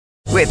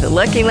With the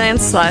Lucky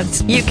Land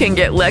Slots, you can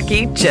get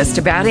lucky just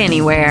about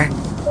anywhere.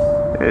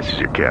 This is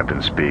your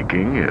captain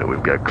speaking.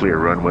 We've got clear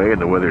runway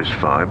and the weather's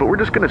fine, but we're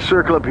just going to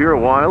circle up here a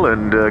while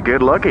and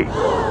get lucky.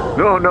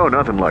 No,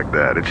 nothing like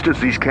that. It's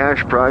just these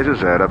cash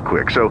prizes add up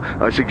quick. So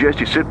I suggest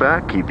you sit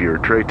back, keep your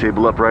tray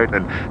table upright,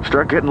 and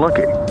start getting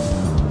lucky.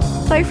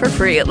 Play for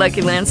free at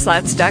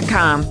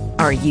LuckyLandSlots.com.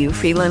 Are you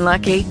feeling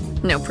lucky?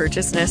 No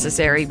purchase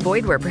necessary.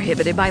 Void where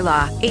prohibited by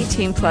law.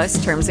 18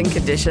 plus terms and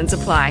conditions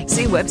apply.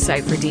 See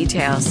website for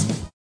details.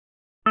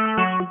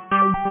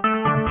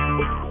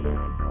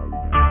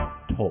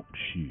 Talk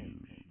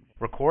Shoes.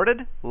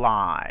 Recorded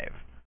live.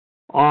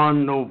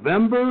 On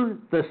November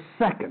the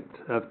 2nd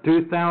of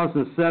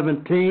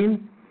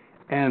 2017,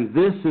 and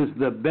this is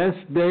the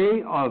best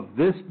day of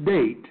this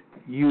date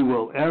you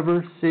will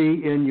ever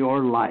see in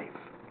your life.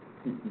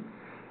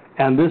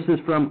 And this is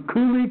from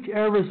Coolidge,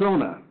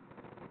 Arizona.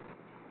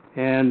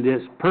 And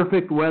it's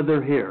perfect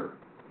weather here.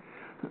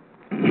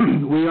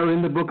 We are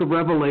in the book of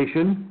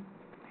Revelation.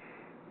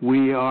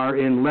 We are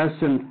in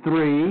lesson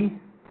 3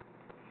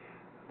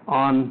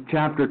 on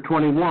chapter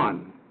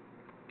 21.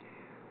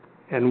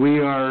 And we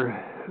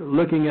are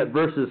looking at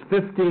verses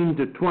 15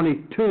 to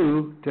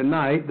 22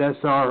 tonight. That's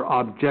our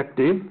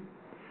objective.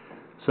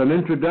 Some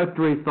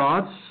introductory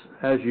thoughts,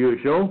 as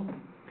usual.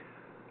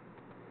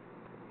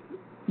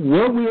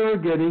 What we are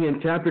getting in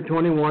chapter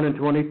 21 and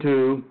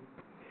 22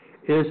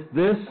 is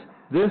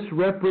this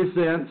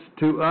represents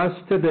to us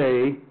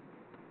today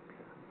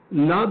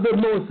not the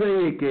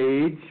Mosaic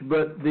age,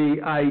 but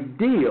the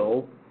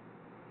ideal,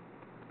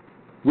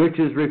 which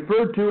is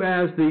referred to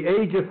as the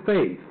age of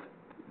faith.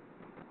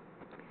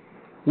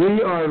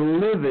 We are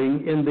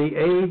living in the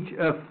age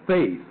of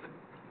faith,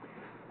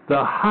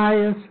 the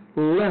highest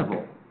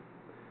level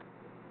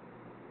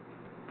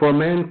for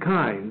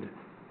mankind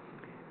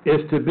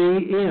is to be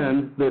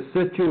in the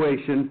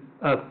situation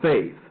of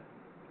faith.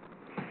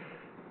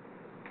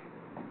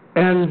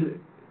 And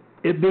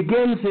it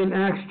begins in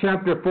Acts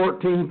chapter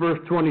 14, verse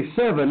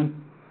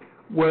 27,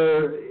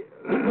 where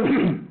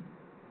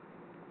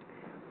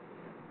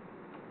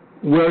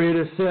it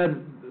is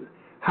said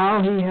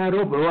how he had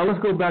opened. Well,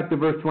 let's go back to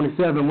verse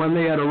 27. When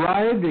they had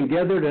arrived and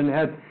gathered and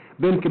had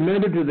been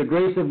commended to the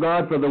grace of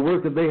God for the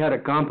work that they had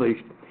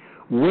accomplished,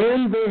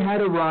 when they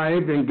had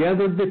arrived and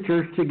gathered the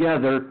church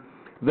together,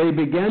 they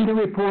began to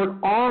report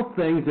all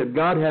things that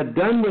God had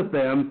done with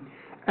them,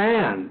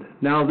 and,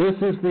 now this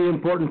is the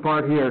important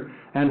part here,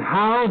 and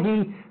how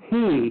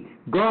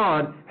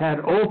God, had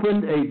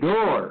opened a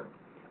door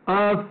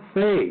of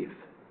faith.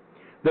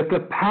 The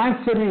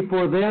capacity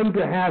for them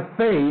to have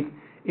faith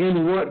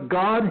in what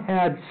God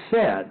had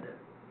said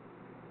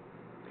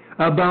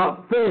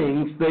about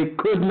things they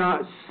could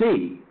not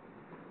see.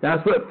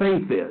 That's what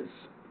faith is.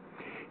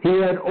 He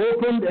had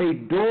opened a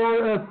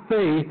door of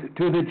faith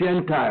to the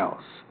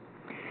Gentiles.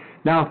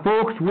 Now,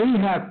 folks, we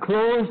have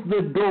closed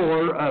the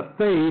door of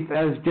faith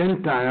as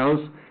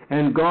Gentiles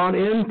and gone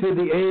into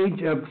the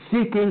age of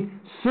seeking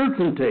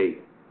certainty.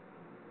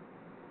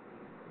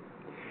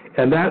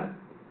 And that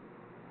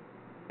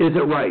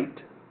isn't right.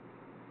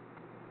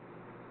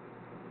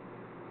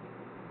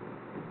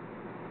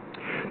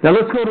 Now,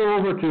 let's go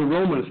over to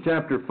Romans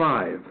chapter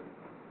 5.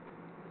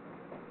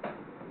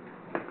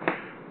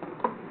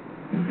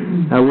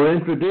 Now, we're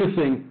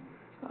introducing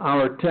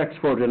our text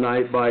for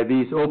tonight by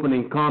these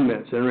opening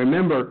comments. And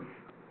remember,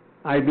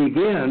 I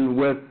begin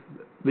with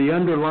the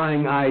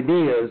underlying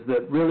ideas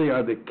that really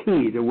are the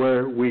key to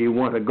where we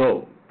want to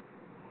go.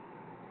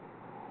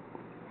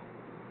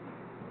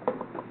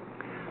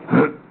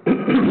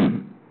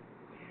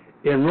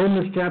 In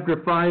Romans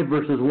chapter 5,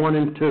 verses 1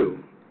 and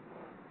 2.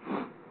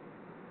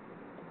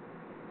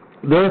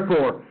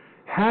 Therefore,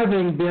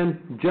 having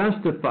been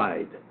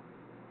justified,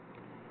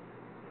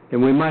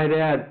 and we might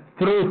add,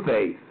 through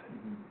faith.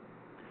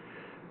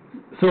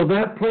 So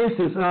that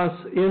places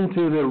us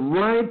into the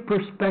right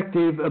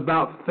perspective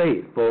about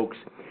faith, folks.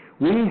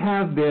 We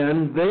have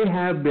been, they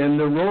have been,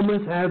 the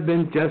Romans have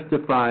been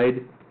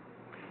justified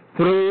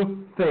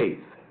through faith.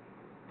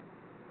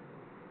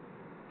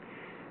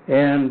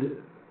 And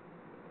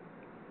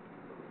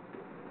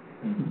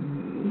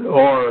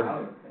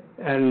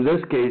in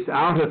this case,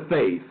 out of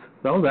faith.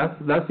 Well,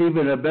 that's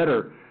even a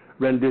better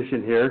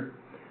rendition here.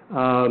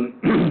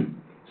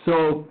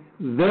 So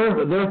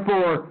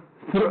therefore,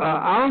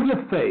 out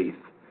of faith,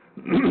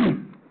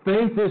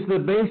 faith is the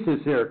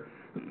basis here.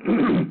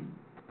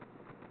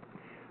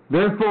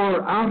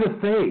 Therefore, out of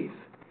faith.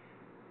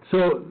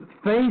 So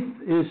faith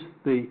is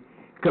the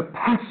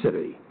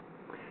capacity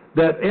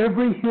that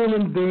every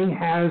human being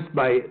has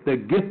by the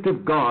gift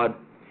of God.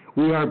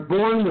 We are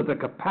born with a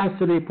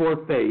capacity for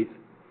faith.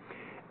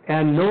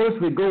 And notice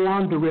we go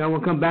on to read, I will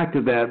come back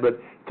to that, but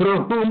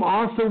through whom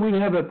also we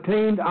have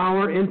obtained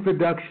our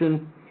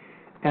introduction.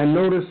 And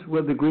notice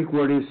what the Greek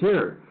word is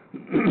here.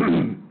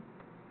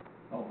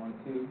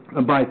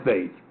 By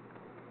faith.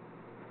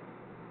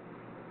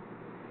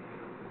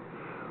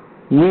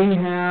 We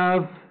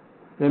have,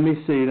 let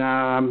me see,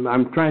 now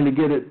I'm trying to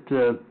get it,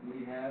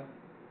 we have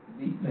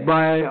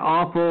by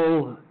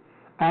awful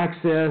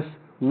access,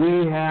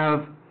 we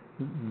have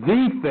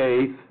the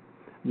faith,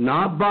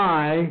 not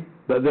by,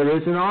 but there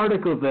is an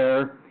article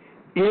there,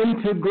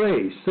 into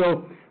grace.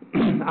 So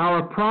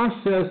our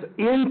process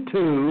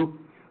into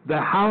the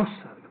house,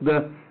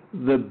 the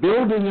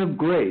building of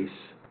grace,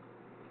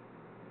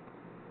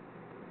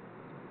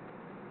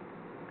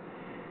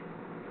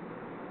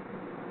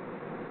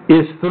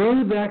 is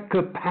through that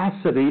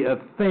capacity of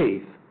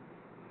faith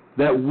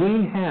that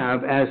we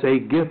have as a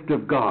gift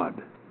of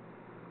God.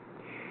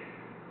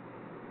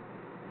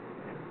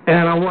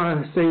 And I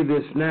want to say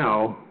this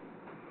now,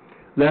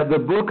 that the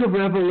book of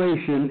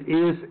Revelation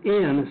is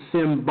in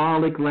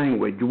symbolic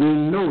language. We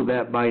know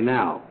that by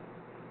now.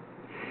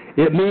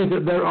 It means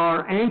that there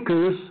are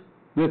anchors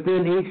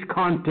within each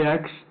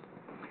context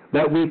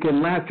that we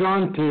can latch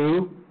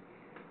onto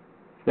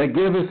that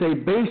give us a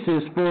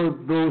basis for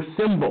those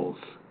symbols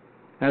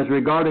as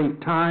regarding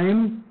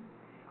time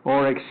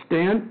or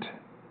extent,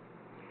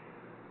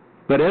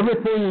 but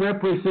everything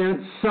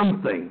represents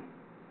something.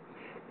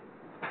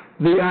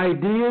 The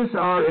ideas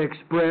are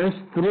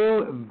expressed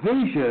through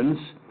visions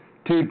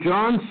to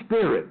John's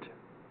spirit.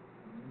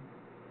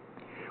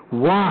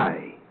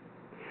 Why?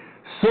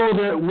 So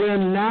that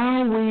when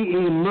now we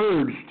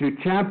emerge to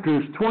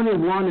chapters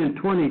 21 and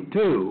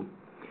 22,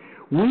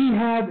 we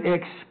have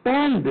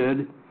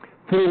expanded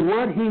through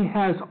what he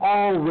has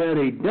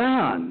already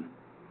done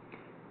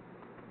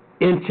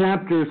in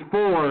chapters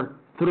 4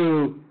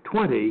 through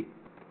 20.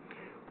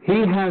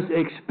 He has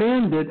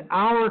expanded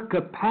our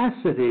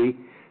capacity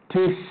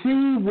to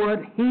see what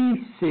he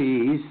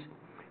sees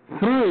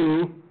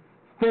through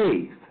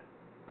faith.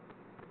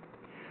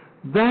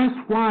 That's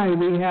why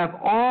we have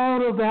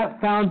all of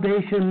that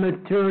foundation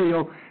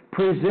material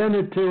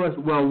presented to us.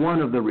 Well,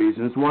 one of the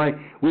reasons why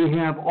we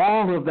have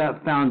all of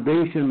that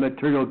foundation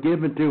material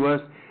given to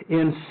us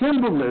in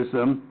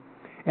symbolism,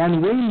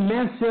 and we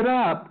mess it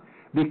up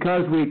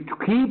because we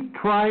keep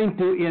trying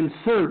to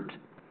insert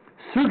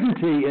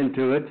certainty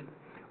into it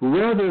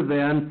rather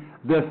than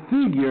the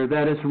figure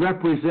that it's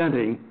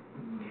representing.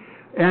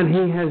 And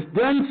he has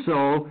done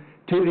so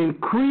to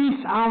increase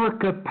our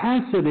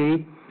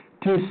capacity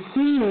to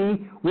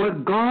see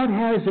what God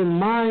has in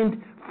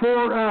mind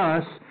for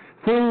us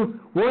through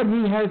what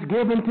he has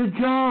given to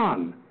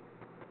John.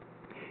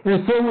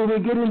 And so when we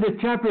get into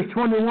chapters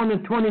 21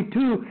 and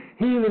 22,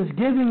 he is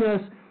giving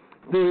us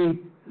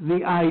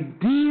the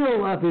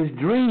ideal of his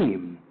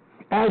dream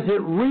as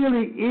it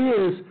really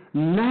is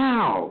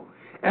now.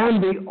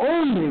 And the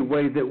only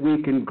way that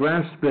we can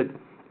grasp it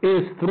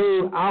is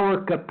through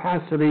our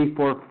capacity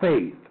for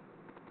faith.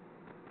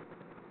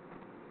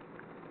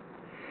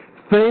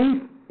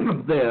 Faith,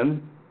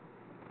 then,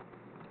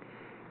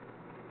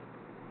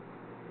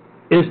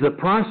 is the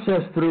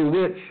process through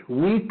which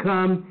we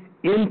come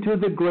into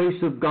the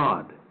grace of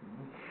God.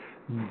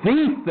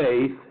 The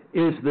faith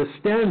is the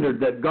standard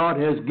that God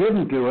has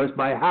given to us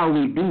by how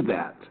we do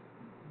that.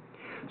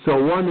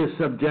 So one is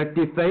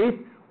subjective faith,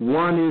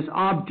 one is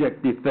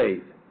objective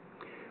faith.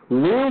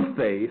 Real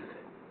faith,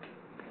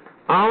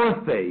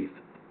 our faith,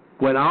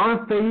 when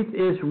our faith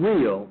is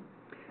real,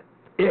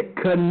 it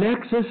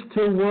connects us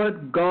to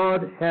what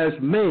God has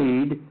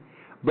made,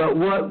 but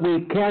what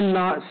we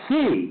cannot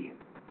see.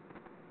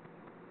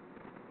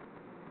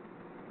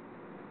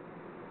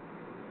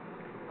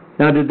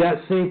 Now, did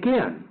that sink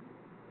in?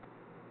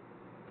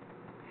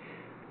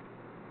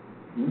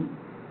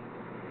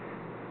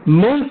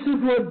 Most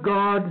of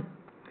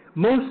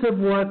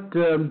what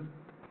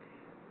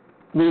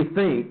we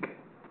think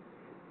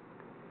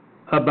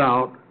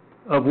about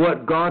of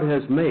what God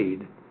has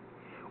made,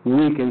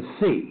 we can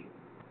see.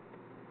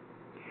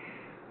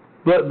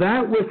 But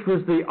that which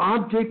was the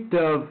object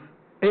of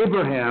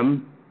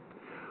Abraham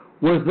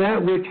was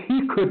that which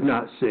he could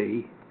not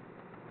see,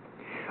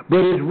 but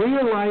is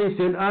realized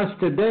in us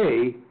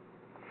today,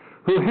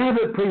 who have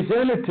it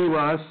presented to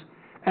us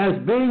as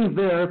being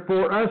there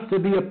for us to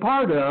be a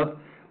part of,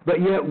 but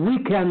yet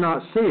we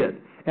cannot see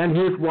it. And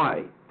here's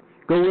why.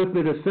 Go with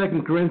me to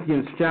 2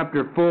 Corinthians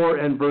chapter 4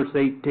 and verse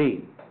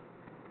 18.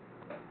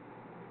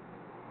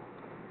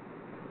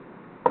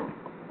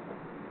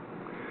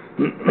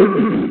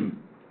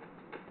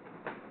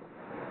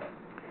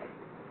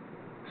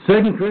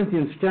 Second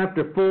Corinthians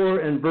chapter 4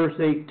 and verse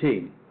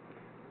 18.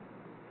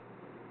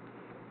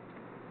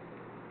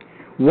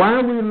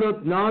 While we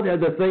look not at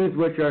the things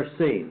which are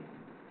seen.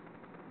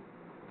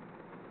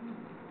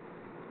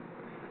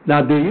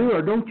 Now, do you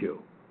or don't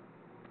you?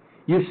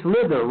 You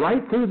slither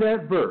right through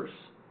that verse.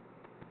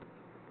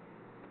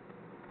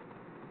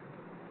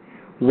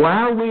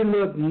 While we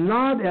look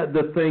not at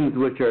the things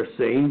which are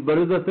seen, but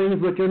at the things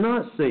which are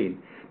not seen.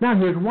 Now,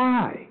 here's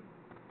why.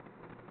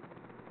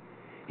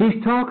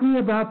 He's talking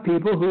about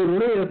people who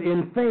live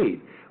in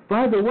faith.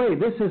 By the way,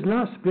 this is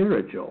not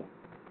spiritual.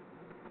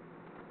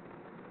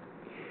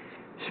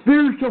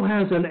 Spiritual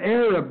has an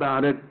air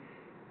about it,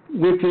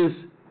 which is,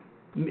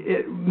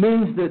 it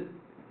means that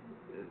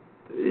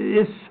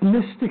it's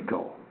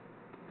mystical.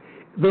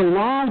 The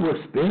law was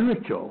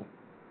spiritual.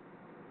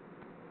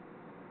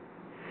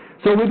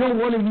 So we don't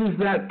want to use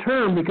that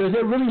term because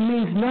it really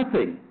means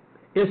nothing.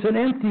 It's an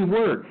empty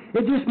word.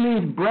 It just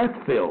means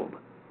breath-filled.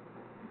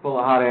 Full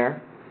of hot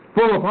air.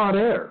 Full of hot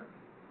air.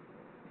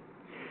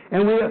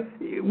 And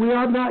we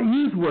ought not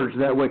use words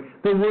that way.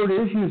 The word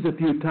is used a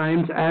few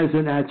times as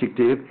an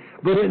adjective,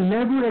 but it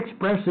never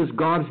expresses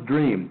God's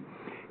dream.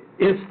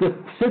 It's the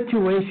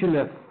situation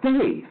of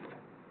faith.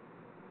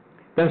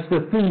 That's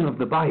the theme of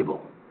the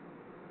Bible.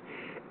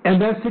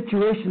 And that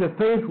situation of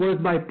faith was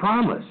by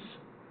promise.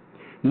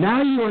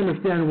 Now you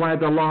understand why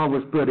the law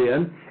was put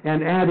in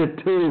and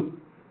added to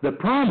the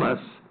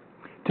promise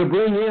to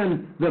bring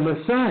in the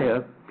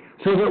Messiah,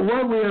 so that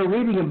what we are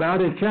reading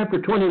about in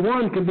chapter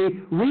 21 can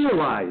be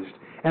realized.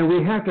 And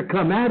we have to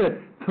come at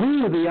it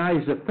through the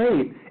eyes of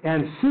faith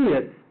and see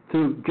it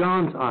through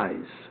John's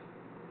eyes.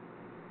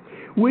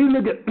 We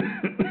look at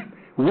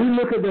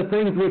the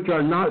things which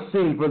are not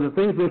seen, for the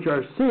things which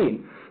are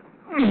seen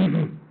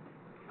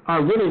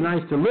are really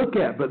nice to look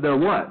at, but they're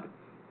what?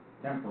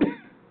 Temporal.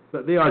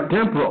 But they are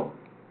temporal.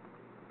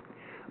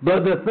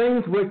 But the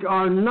things which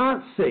are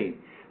not seen.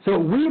 So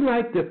we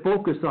like to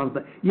focus on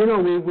we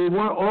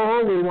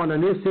want a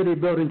new city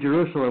built in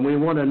Jerusalem. We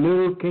want a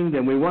new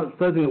kingdom. We want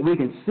something that we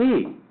can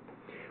see.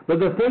 But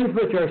the things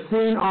which are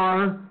seen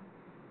are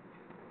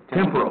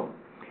temporal.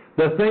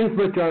 The things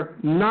which are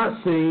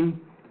not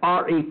seen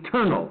are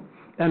eternal.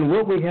 And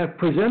what we have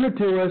presented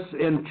to us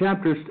in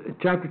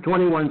chapter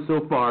 21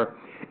 so far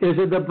is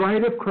that the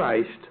bride of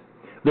Christ,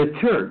 the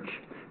church,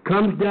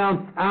 comes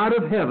down out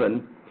of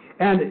heaven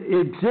and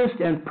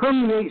exists and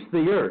permeates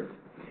the earth.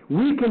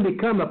 We can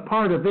become a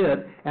part of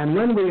it, and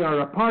when we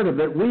are a part of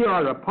it, we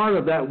are a part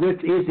of that which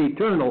is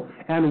eternal,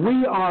 and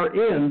we are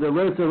in the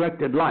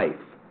resurrected life.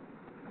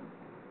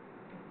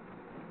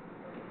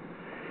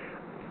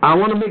 I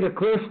want to make a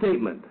clear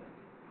statement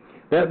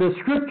that the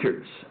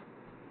Scriptures,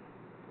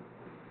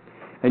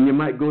 and you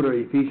might go to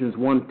Ephesians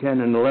 1,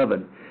 10, and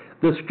 11,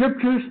 the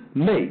Scriptures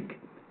make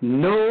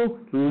no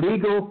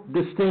legal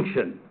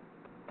distinction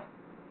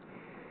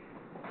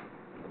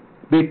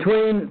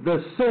between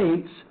the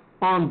saints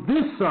on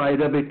this side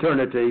of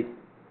eternity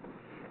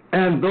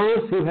and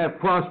those who have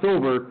crossed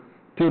over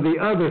to the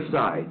other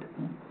side.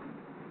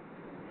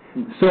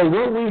 So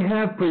what we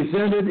have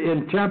presented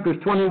in chapters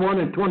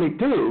 21 and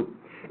 22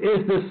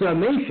 is the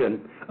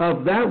summation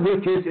of that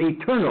which is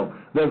eternal.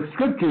 The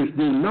Scriptures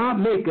do not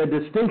make a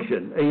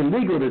distinction, a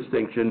legal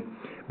distinction,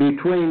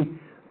 between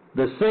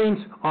the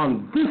saints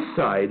on this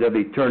side of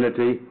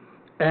eternity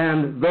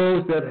and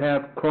those that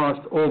have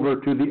crossed over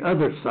to the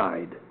other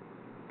side.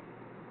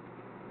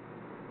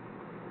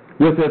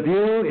 With a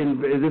view,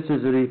 this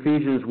is in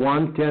Ephesians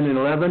 1, 10, and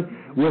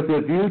 11, with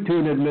a view to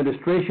an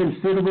administration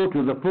suitable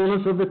to the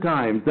fullness of the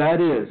times,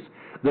 that is,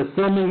 the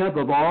summing up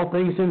of all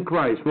things in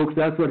Christ. Folks,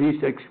 that's what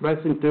he's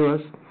expressing to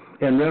us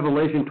in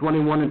Revelation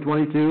 21 and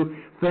 22,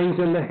 things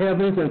in the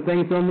heavens and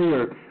things on the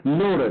earth.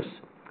 Notice,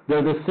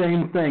 they're the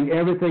same thing.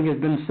 Everything has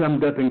been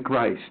summed up in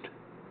Christ.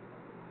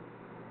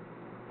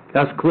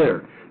 That's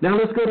clear. Now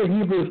let's go to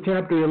Hebrews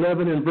chapter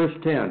 11 and verse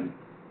 10.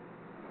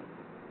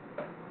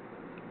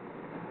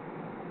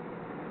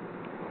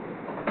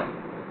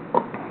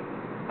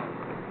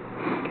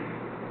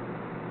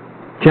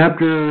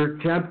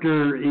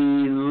 Chapter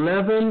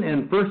 11,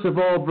 and first of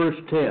all, verse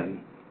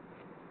 10.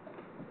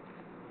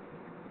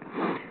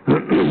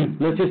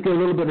 Let's just get a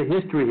little bit of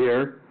history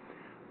here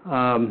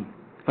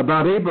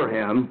about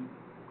Abraham.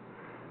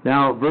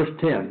 Now, verse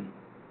 10.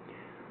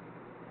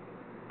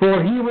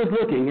 For he was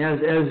looking, as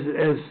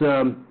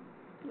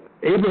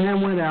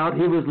Abraham went out,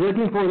 he was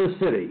looking for the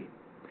city,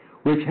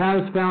 which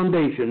has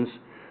foundations,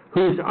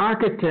 whose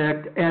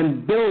architect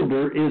and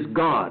builder is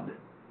God.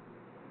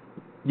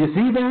 You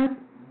see that?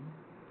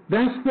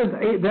 That's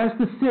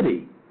the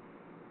city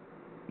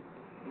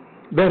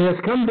that has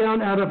come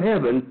down out of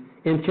heaven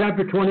in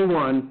chapter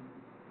 21,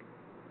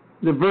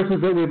 the verses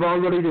that we've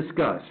already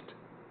discussed.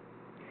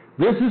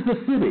 This is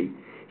the city.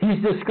 He's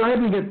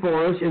describing it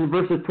for us in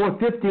verses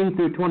 15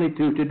 through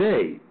 22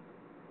 today.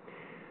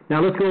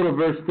 Now let's go to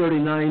verse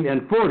 39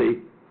 and 40,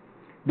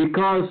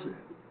 because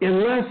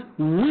unless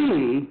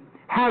we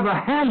have a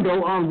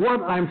handle on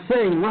what I'm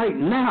saying right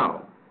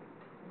now,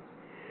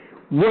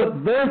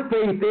 what their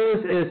faith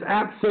is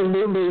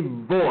absolutely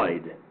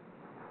void.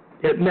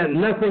 It meant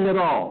nothing at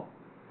all.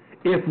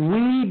 If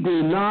we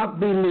do not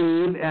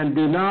believe and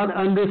do not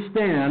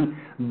understand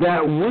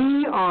that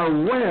we are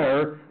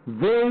where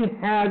they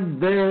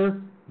had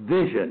their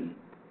vision.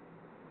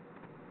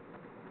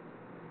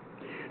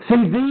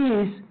 See,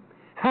 these,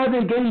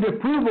 having gained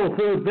approval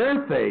through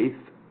their faith,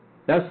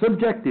 that's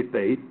subjective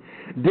faith,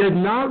 did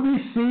not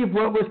receive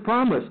what was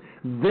promised.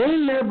 They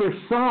never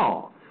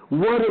saw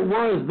what it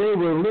was they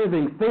were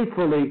living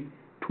faithfully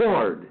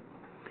toward.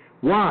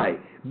 Why?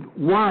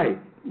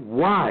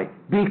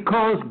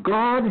 Because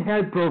God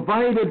had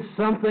provided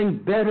something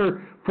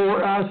better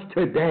for us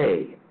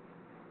today.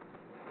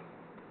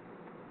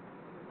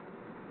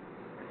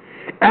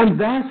 And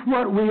that's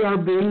what we are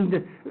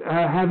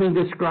having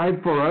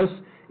described for us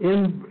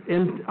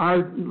in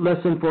our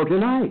lesson for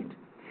tonight.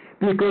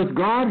 because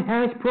God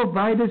has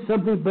provided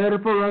something better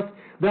for us,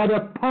 that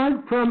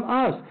apart from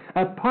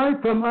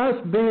us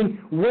being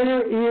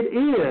where it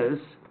is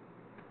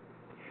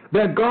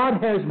that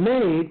God has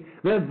made,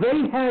 that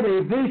they had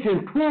a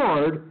vision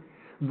toward,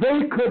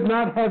 they could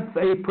not have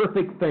a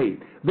perfect faith.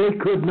 They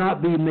could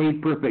not be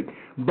made perfect.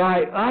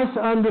 By us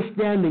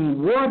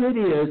understanding what it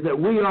is that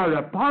we are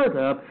a part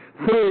of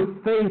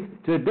through faith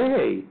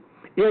today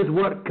is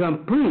what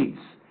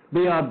completes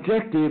the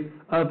objective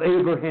of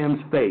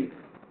Abraham's faith.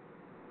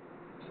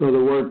 So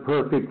the word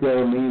perfect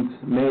there means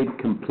made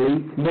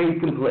complete? Made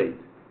complete.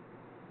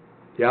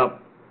 Yep.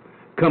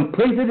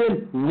 Completed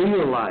and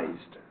realized.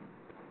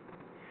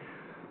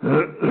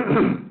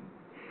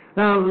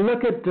 Now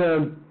look at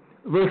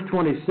verse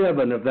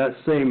 27 of that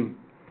same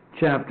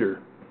chapter.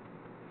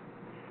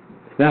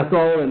 That's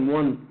all in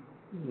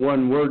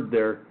one word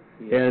there,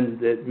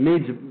 and it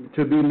means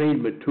to be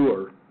made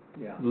mature,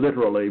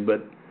 literally.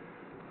 But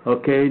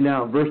okay,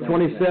 now verse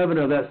 27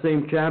 of that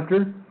same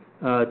chapter,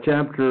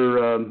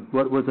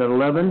 what was that,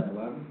 11?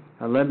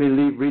 Let me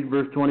read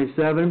verse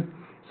 27.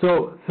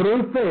 So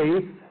through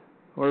faith,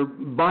 or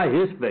by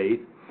his faith,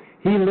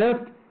 he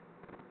left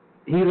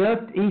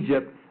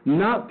Egypt,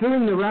 not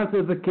fearing the wrath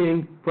of the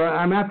king, for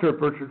I'm after a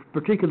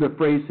particular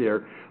phrase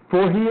here,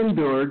 for he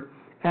endured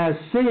as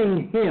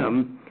seeing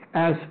him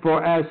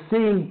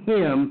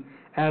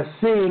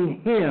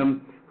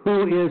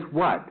who is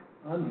what?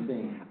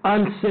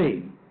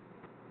 Unseen.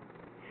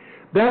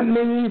 That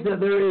means that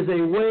there is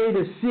a way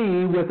to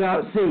see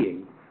without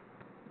seeing.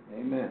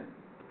 Amen.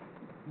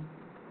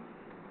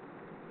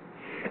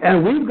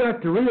 And we've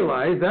got to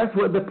realize that's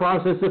what the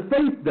process of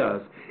faith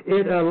does.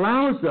 It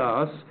allows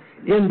us,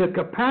 in the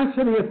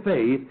capacity of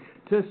faith,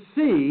 to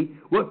see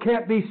what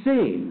can't be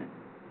seen.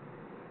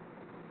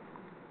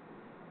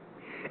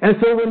 And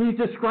so when he's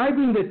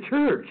describing the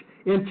church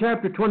in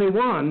chapter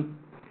 21,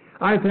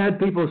 I've had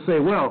people say,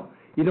 well,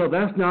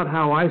 that's not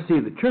how I see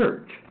the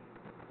church.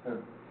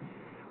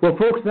 Well,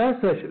 folks,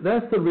 that's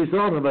the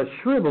result of a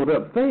shriveled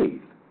up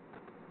faith.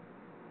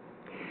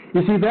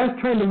 You see, that's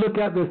trying to look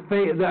at the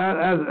faith,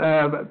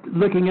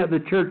 looking at the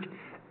church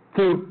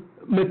through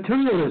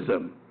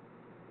materialism.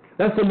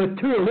 That's a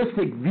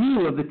materialistic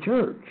view of the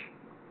church.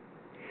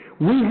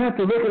 We have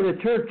to look at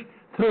the church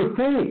through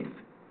faith.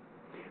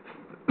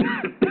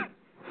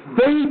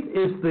 Faith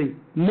is the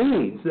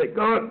means that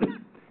God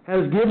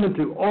has given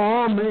to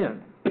all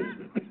men.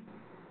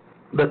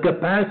 The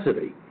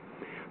capacity.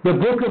 The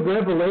book of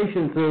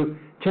Revelation, through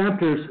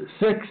chapters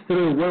 6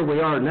 through where we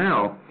are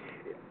now,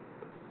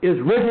 is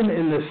written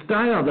in the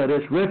style that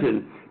it's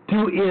written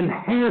to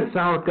enhance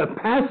our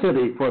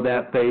capacity for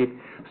that faith,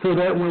 so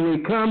that when we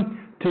come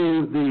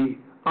to the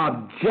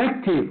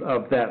objective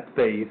of that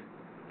faith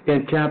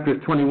in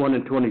chapters 21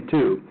 and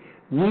 22,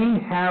 we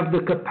have the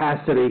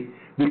capacity,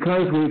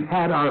 because we've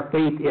had our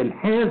faith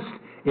enhanced,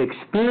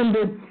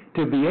 expanded,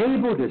 to be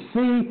able to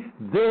see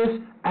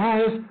this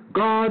as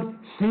God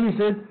sees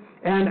it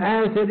and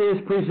as it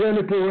is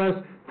presented to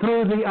us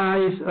through the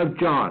eyes of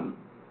John.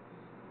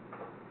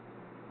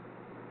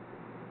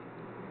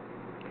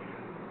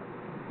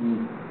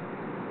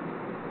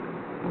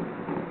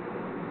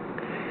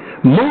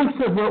 Most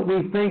of what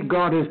we think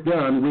God has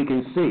done, we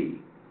can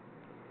see.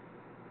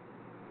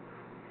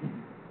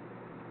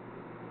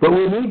 But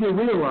we need to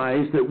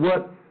realize that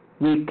what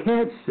we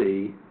can't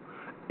see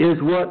is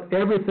what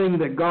everything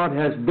that God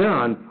has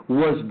done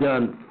was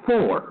done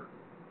for.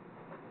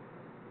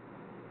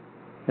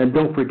 And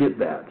don't forget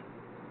that.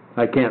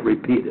 I can't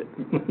repeat it.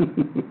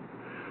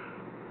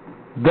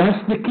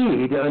 That's the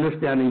key to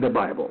understanding the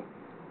Bible.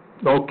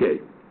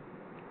 Okay.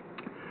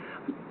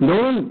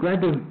 Nolan,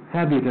 glad to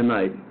have you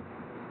tonight.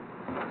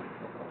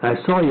 I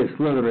saw you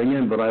slithering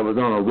in, but I was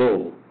on a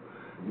roll.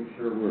 You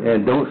sure were.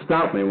 And don't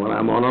stop me when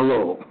I'm on a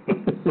roll.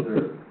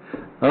 Sure.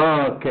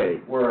 Okay.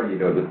 Where are you,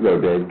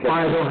 Dave?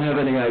 I don't have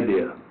any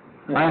idea.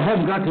 I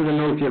haven't got to the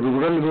notes yet, but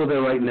we're going to go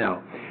there right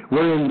now.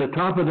 We're in the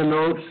top of the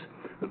notes.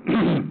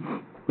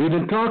 We've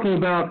been talking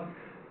about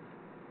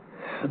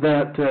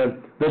that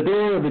the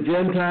door of the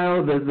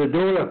Gentiles, the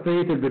door of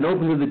faith had been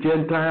opened to the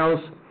Gentiles.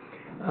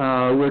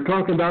 We're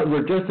talking about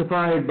we're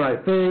justified by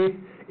faith.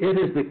 It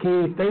is the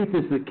key. Faith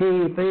is the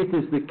key. Faith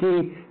is the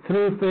key.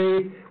 Through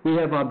faith, we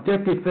have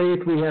objective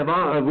faith. We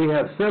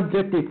have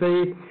subjective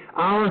faith.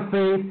 Our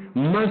faith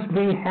must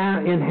be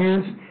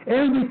enhanced.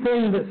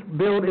 Everything that's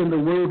built in the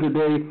world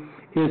today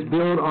is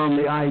built on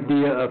the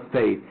idea of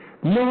faith.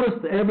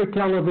 Notice every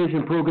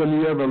television program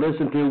you ever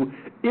listen to,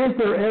 is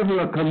there ever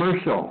a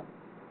commercial?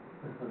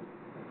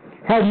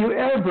 Have you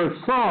ever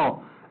saw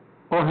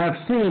or have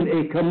seen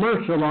a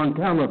commercial on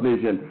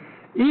television,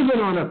 even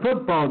on a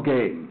football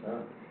game?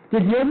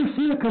 Did you ever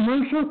see a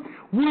commercial?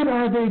 What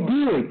are they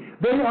doing?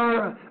 They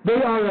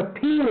are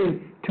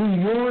appealing to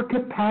your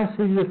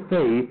capacity of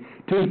faith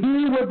to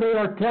hear what they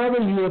are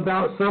telling you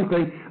about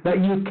something that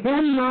you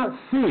cannot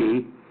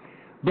see,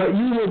 but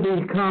you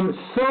will become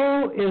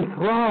so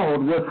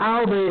enthralled with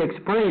how they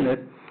explain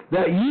it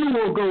that you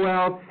will go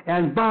out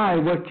and buy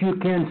what you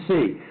can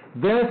see.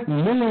 That's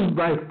moved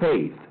by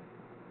faith.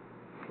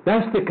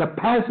 That's the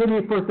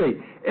capacity for faith.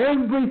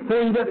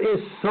 Everything that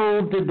is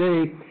sold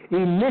today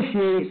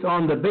initiates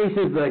on the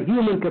basis of the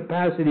human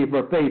capacity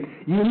for faith.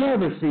 You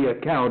never see a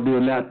cow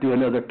doing that to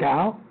another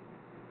cow.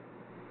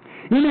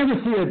 You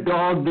never see a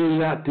dog doing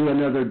that to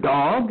another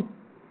dog.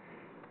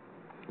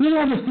 You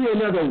never see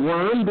another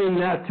worm doing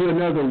that to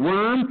another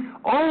worm.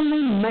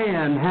 Only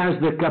man has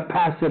the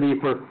capacity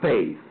for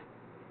faith.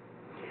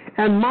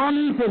 And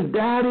mommies and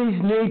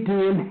daddies need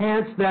to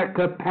enhance that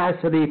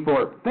capacity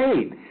for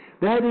faith.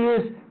 That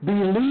is,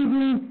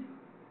 believing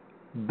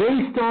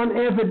based on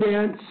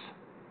evidence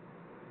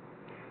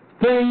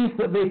things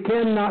that they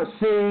cannot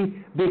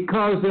see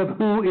because of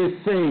who is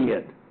saying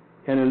it.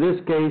 And in this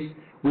case,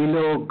 we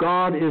know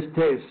God is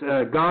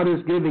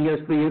giving us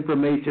the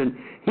information.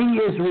 He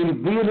is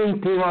revealing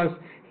to us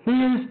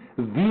His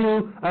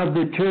view of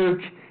the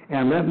church.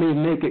 And let me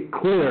make it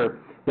clear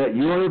that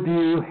your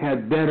view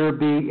had better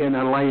be in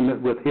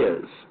alignment with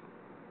His.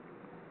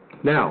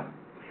 Now,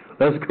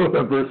 let's go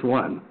to verse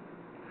 1.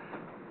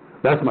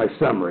 That's my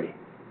summary.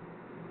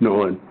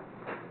 Nolan.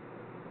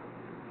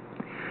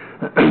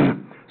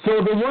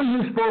 So the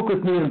one who spoke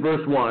with me in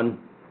verse 1,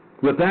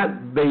 with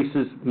that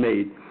basis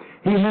made,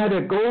 he had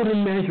a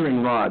golden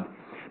measuring rod.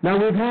 Now,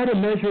 we've had a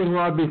measuring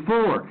rod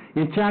before.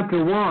 In chapter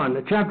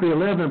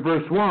 11,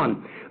 verse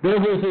 1, there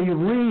was a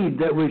reed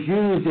that was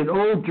used in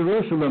Old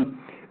Jerusalem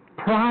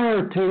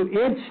prior to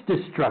its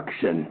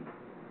destruction.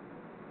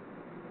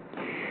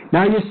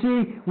 Now, you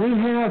see, we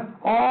have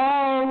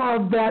all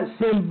of that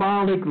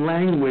symbolic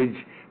language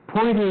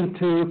pointing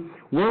to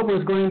what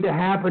was going to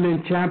happen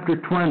in chapter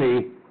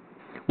 20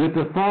 with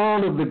the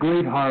fall of the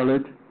great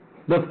harlot,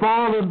 the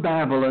fall of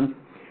Babylon,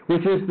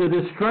 which is the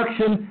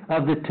destruction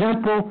of the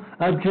temple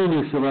of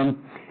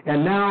Jerusalem.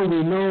 And now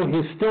we know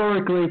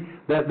historically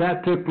that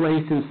that took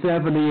place in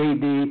 70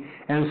 A.D.,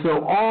 and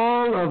so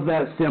all of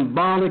that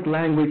symbolic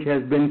language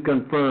has been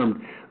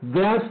confirmed.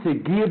 That's to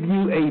give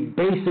you a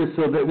basis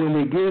so that when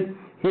we get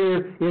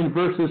here in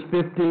verses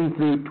 15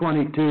 through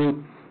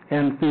 22,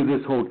 and through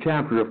this whole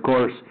chapter, of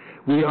course,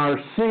 we are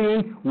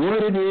seeing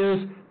what it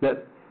is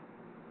that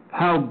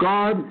how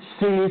God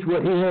sees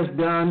what He has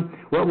done,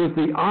 what was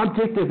the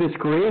object of His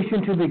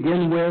creation to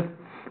begin with.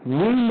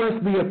 We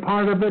must be a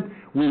part of it.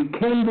 We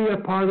can be a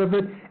part of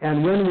it.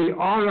 And when we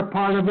are a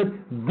part of it,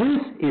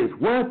 this is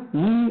what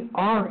we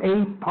are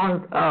a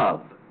part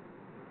of.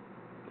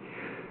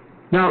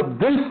 Now,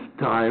 this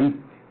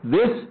time,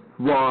 this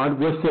rod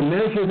was to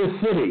measure the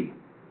city.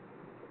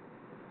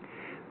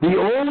 The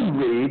old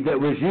reed that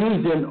was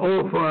used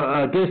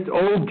against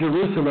Old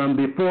Jerusalem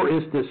before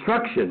its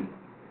destruction,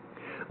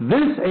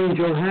 this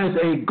angel has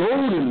a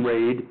golden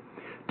reed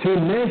to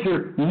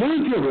measure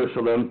New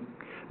Jerusalem,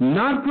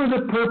 not for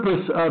the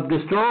purpose of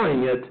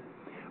destroying it,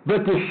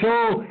 but to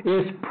show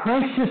its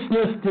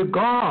preciousness to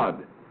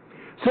God.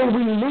 So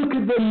we look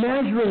at the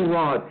measuring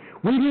rod.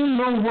 We didn't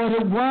know what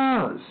it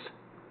was.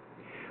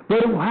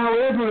 But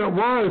however it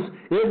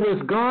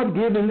was God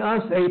giving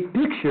us a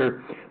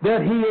picture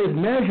that He is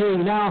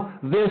measuring now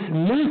this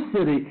new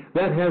city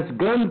that has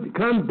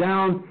come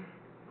down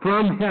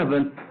from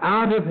heaven,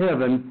 out of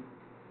heaven,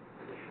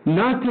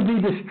 not to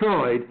be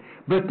destroyed,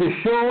 but to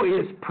show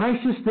its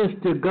preciousness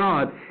to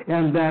God,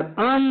 and that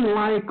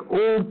unlike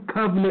Old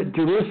Covenant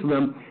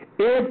Jerusalem,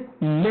 it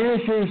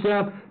measures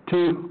up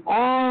to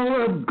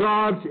all of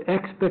God's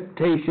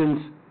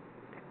expectations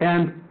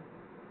and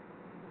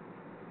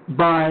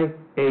by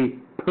a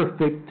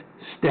perfect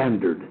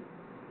standard.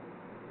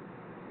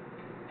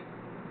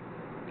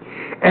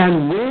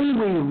 And when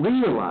we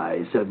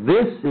realize that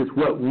this is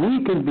what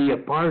we can be a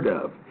part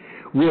of,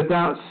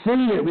 without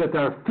seeing it with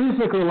our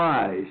physical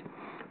eyes,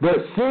 but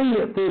seeing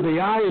it through the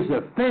eyes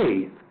of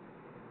faith,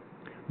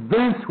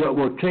 that's what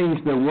will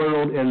change the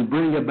world and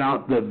bring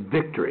about the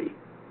victory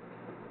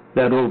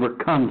that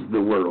overcomes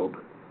the world.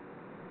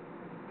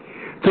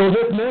 So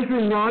this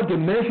measuring rod to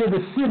measure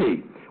the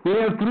city, we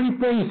have three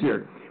things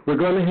here. We're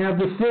going to have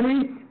the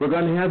city, we're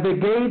going to have the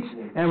gates,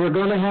 and we're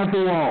going to have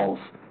the walls.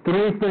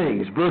 Three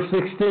things. Verse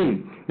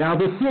 16. Now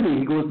the city,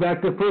 he goes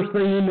back to the first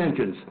thing he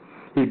mentions.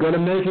 He's going to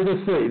measure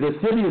the city. The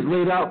city is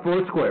laid out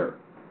for a square,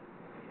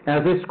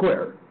 as a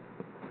square.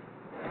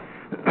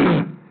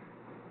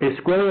 A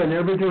square in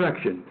every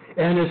direction.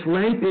 And its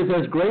length is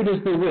as great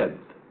as the width.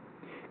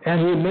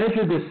 And he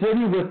measured the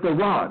city with the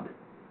rod.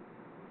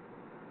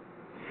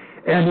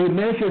 And he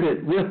measured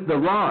it with the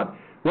rod.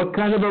 What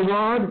kind of a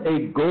rod?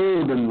 A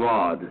golden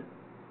rod.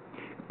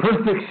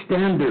 Perfect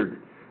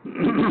standard.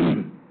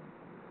 And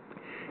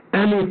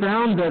he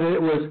found that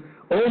it was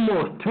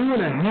almost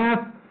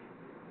 2.5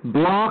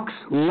 blocks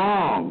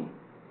long.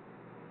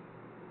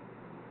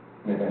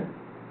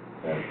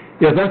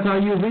 If that's how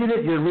you read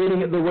it, you're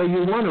reading it the way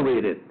you want to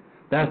read it.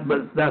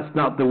 But that's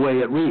not the way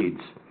it reads.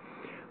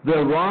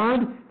 The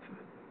rod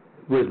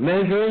was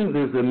measuring,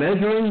 there's the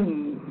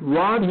measuring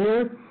rod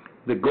here,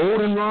 the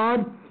golden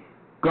rod,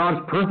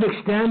 God's perfect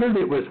standard,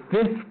 it was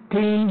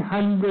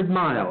 1,500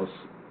 miles.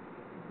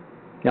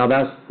 Now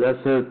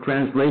that's a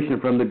translation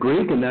from the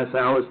Greek, and that's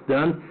how it's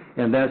done,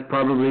 and that's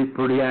probably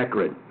pretty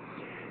accurate.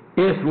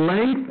 its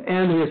length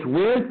and its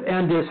width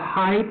and its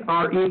height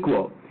are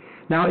equal.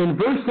 Now in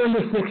verse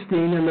number 16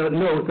 in the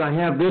notes I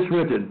have this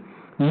written.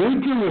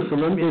 New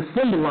Jerusalem is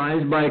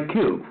symbolized by a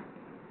cube,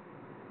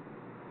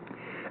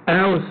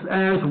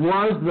 as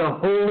was the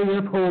Holy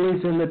of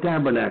Holies in the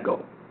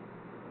tabernacle.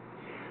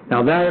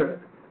 Now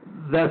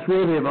that's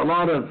really a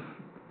lot of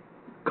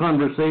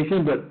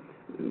conversation, but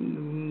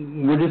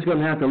we're just going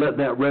to have to let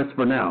that rest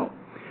for now.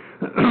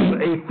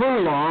 A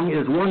furlong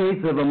is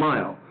 1/8 of a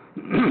mile.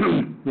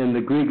 In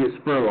the Greek it's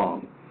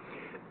furlong.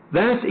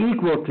 That's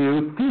equal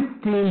to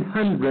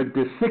 1,500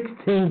 to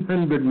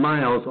 1,600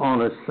 miles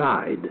on a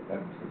side.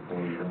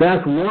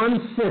 That's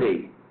one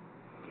city,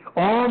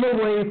 all the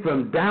way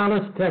from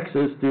Dallas,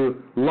 Texas to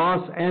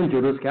Los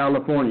Angeles,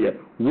 California.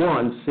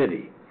 One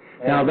city.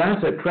 Now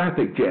that's a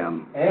traffic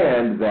jam.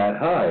 And that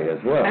high as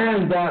well.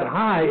 And that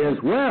high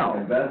as well.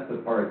 And that's the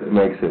part that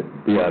makes it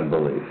beyond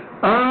belief.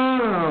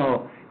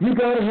 Oh, you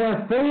got to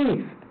have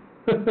faith.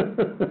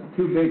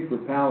 Too big for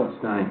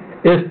Palestine.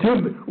 It's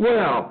too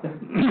well.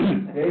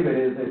 David,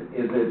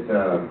 is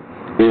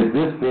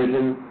this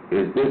vision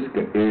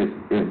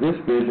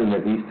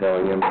that he's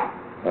telling him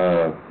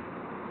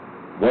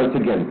once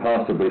again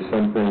possibly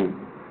something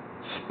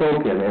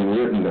spoken and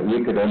written that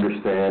we could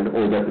understand,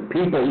 or that the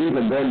people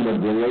even then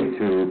would relate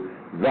to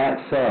that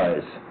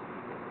size,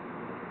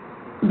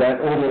 that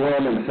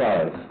overwhelming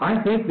size?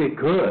 I think they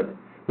could,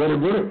 but it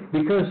would,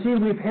 because see,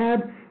 we've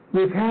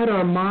had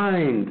our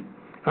mind,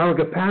 our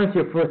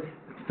capacity for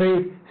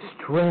faith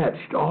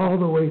stretched all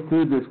the way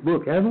through this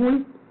book, haven't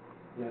we?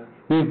 Yeah.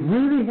 We've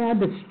really had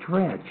to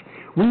stretch.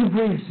 We've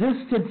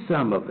resisted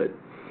some of it.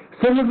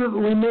 Some of it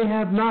we may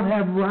not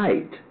have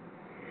right.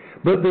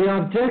 But the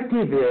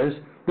objective is,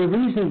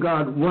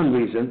 one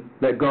reason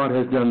that God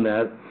has done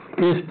that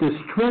is to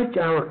stretch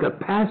our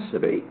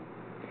capacity.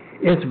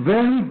 It's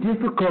very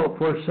difficult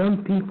for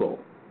some people,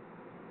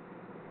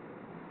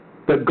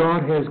 but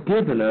God has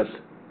given us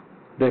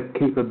the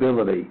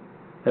capability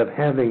of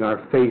having our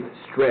faith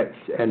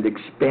stretched and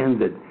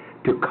expanded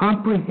to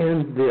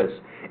comprehend this.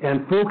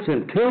 And folks,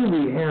 until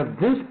we have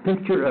this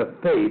picture of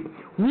faith,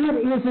 what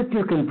is it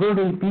you're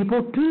converting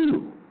people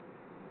to?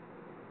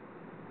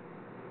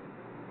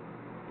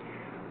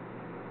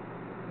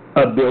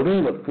 A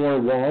building with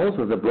 4 walls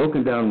with a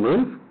broken down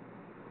roof?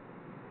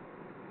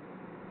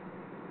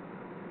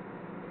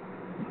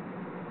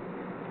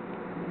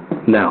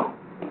 Now.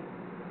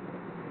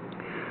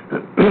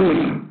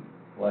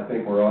 Well, I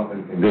think we're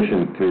often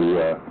conditioned to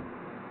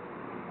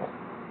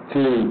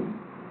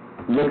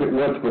look at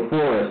what's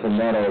before us and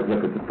not always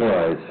look at the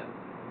prize.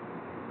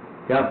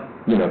 Yep.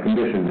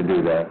 Conditioned to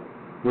do that.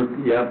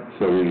 Yep.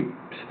 So we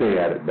stay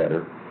at it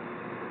better.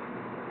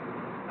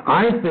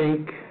 I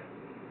think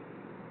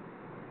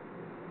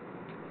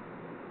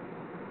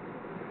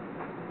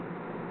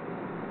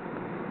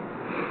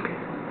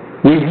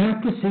we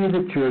have to see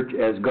the church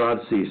as God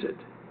sees it.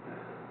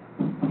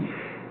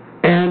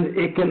 And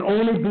it can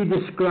only be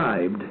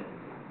described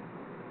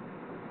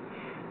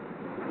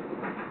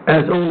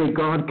as only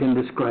God can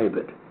describe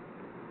it.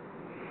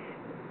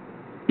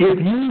 If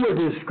you were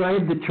to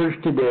describe the church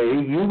today,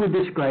 you would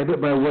describe it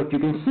by what you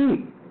can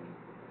see.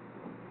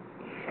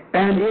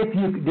 And if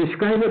you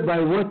describe it by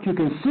what you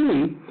can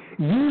see,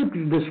 you're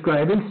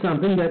describing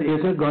something that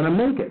isn't going to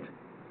make it.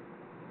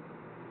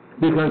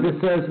 Because it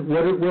says,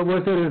 what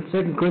was it in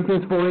 2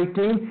 Corinthians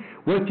 4:18?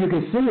 What you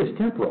can see is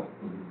temporal.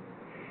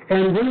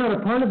 And we're not a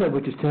part of that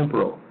which is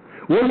temporal.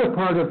 We're a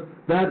part of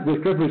that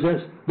which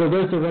represents the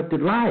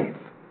resurrected life.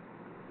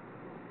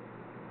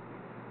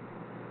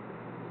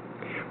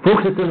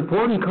 Folks, it's an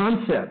important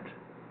concept,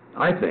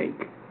 I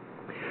think.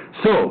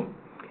 So,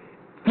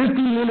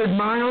 1,500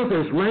 miles,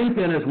 its length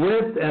and its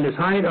width and its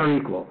height are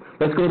equal.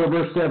 Let's go to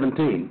verse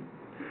 17.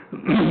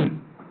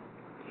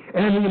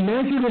 And he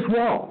measured its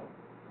wall.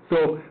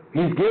 So,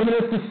 he's given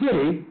us the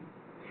city.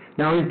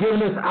 Now, he's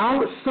given us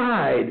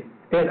an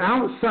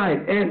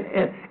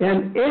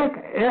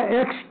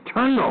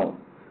external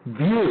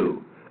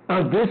view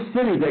of this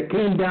city that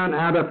came down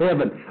out of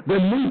heaven, the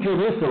New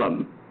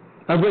Jerusalem,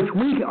 of which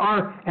we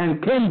are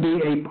and can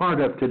be a part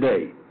of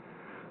today.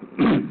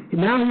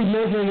 Now he's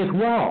measuring his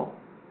wall.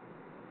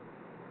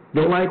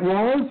 Don't like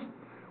walls?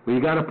 Well,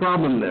 you got a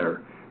problem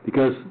there,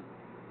 because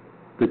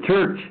the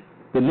church,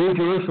 the New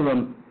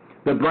Jerusalem,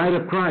 the bride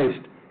of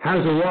Christ,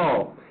 has a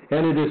wall,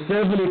 and it is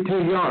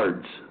 72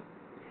 yards.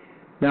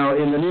 Now,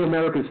 in the New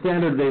American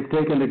Standard, they've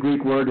taken the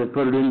Greek word and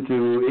put it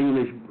into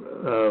English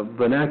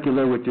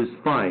vernacular, which is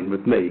fine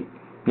with me.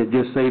 It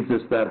just saves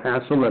us that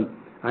hassle, and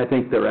I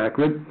think they're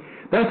accurate.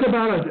 That's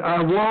about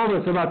a wall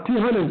that's about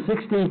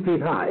 216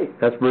 feet high.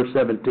 That's verse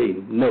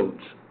 17,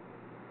 notes.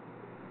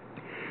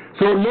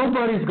 So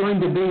nobody's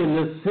going to be in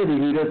this city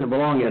who doesn't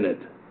belong in it.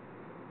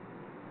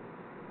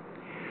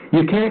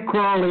 You can't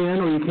crawl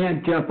in or you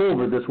can't jump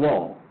over this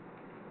wall.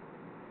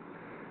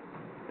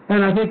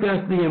 And I think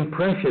that's the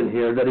impression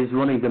here that he's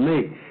wanting to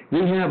make.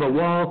 We have a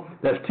wall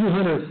that's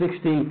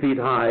 216 feet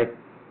high.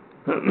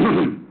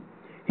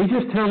 He's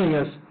just telling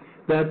us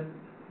that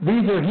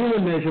these are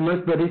human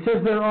measurements, but he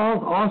says they're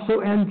all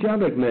also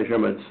angelic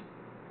measurements.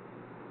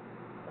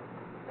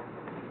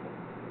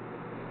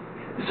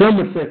 Some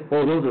would say,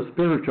 oh, those are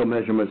spiritual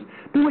measurements.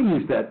 Don't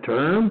use that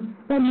term.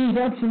 That means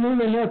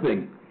absolutely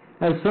nothing.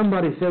 As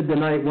somebody said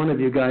tonight, one of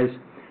you guys,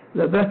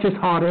 that's just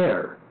hot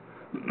air.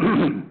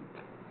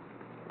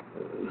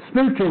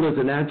 Spiritual is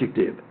an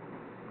adjective,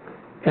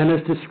 and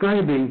it's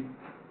describing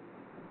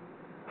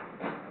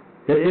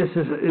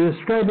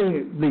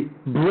the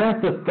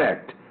breath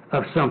effect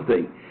of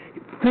something.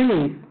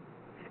 Faith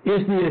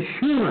is the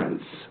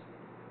assurance.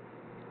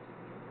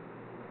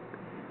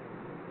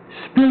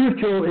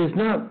 Spiritual is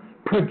not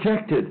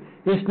projected.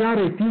 It's not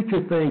a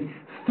future thing.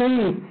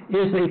 Faith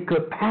is a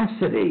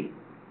capacity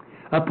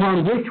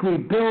upon which we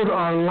build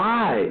our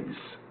lives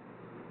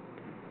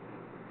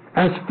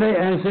as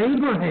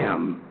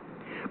Abraham,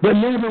 but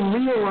never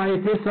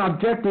realized this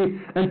objective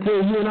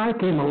until you and I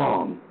came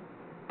along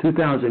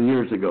 2,000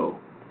 years ago.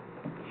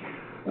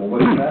 Well,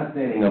 what's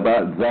fascinating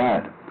about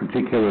that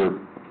particular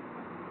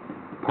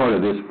part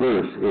of this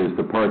verse is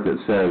the part that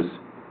says,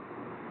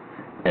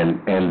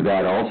 and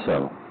that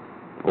also,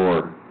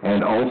 or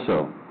and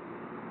also.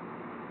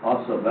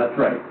 Also, that's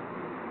right.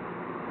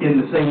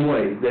 In the same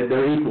way that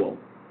they're equal.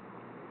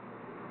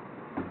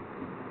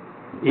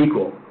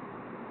 Equal.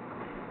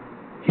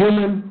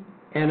 Human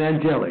and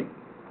angelic.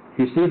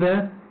 You see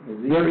that?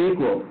 They're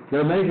equal.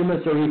 Their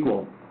measurements are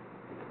equal.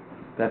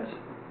 That's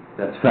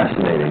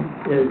fascinating.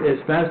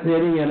 It's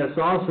fascinating, and it's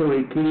also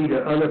a key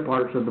to other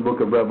parts of the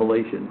book of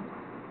Revelation.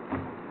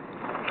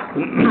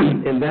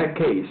 In that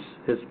case,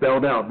 it's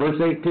spelled out.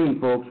 Verse 18,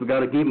 folks, we've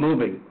got to keep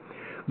moving.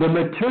 The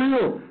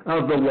material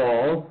of the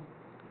wall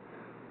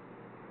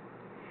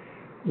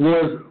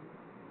was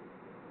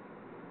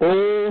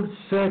old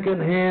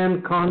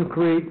second-hand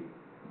concrete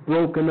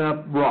broken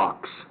up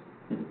rocks.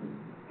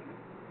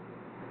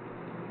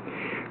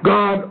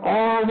 God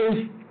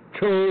always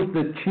chose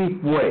the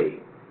cheap way.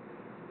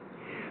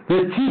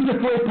 The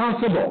cheapest way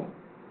possible.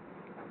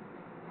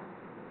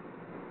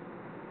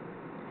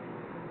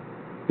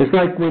 It's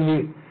like when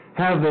you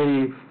have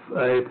a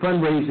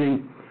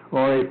fundraising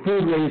or a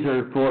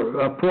fundraiser for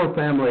a poor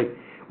family,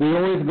 we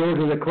always go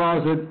to the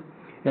closet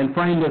and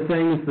find the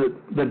things that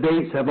the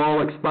dates have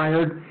all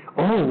expired.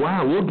 Oh,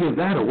 wow, we'll give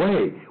that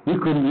away. We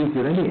couldn't use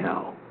it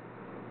anyhow.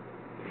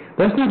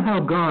 That's not how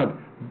God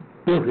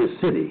built his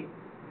city.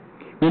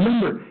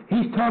 Remember,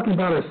 he's talking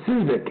about a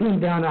city that came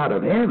down out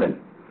of heaven.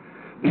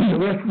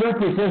 It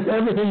represents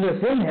everything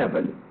that's in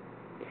heaven.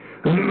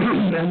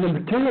 And the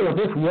material of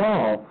this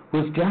wall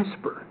was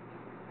jasper.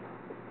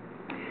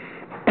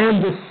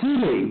 And the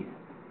city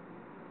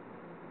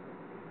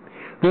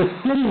was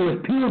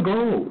pure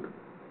gold.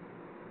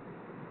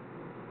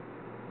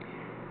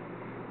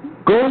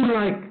 Gold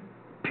like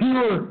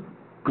pure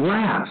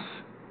glass.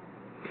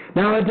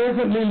 Now, it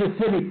doesn't mean the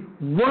city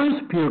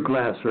was pure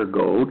glass or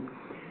gold.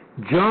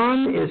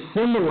 John is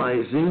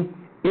symbolizing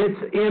its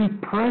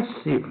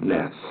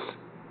impressiveness.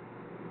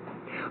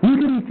 Look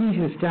at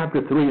Ephesians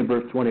chapter 3 and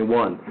verse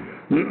 21.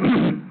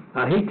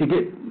 I hate to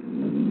get...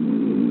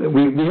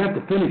 We have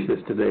to finish this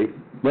today.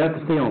 We have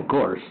to stay on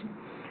course.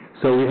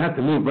 So we have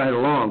to move right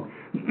along.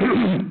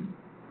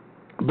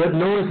 But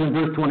notice in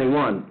verse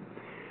 21,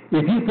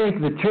 if you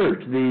think the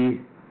church, the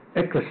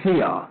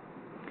ecclesia,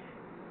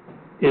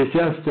 is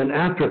just an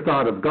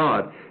afterthought of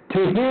God, to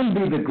him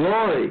be the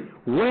glory.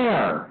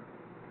 Where?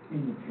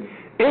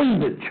 In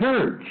the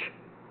church.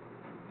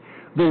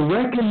 The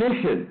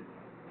recognition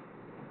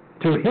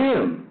to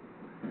him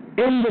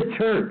in the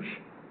church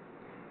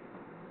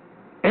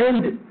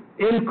and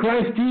in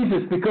Christ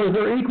Jesus, because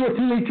they're equal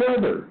to each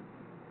other,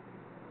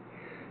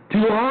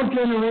 to all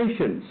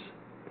generations,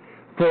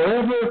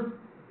 forever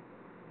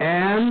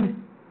and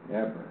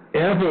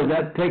ever.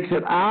 That takes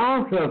it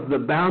out of the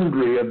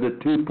boundary of the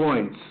 2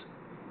 points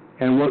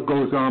and what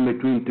goes on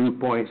between 2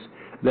 points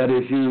that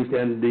is used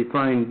and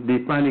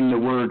defining the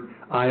word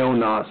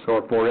ionos,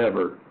 or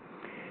forever.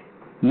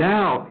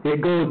 Now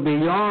it goes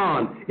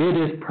beyond. It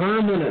is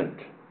permanent.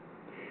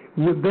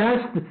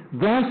 That's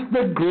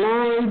the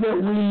glory that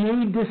we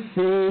need to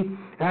see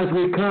as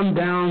we come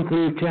down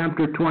through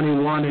chapter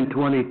 21 and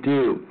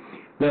 22.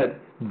 That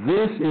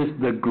this is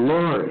the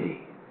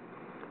glory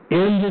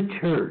in the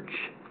church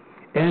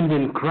and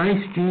in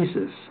Christ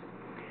Jesus.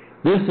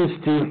 This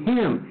is to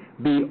him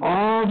be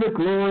all the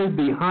glory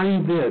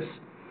behind this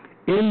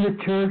in the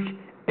church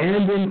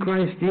and in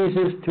Christ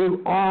Jesus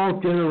to all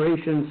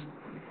generations.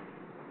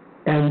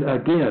 And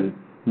again,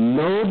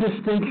 no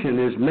distinction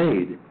is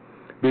made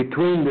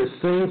between the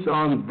saints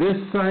on this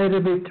side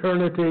of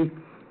eternity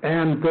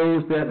and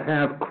those that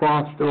have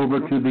crossed over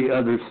to the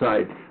other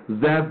side.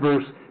 That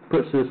verse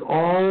puts us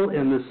all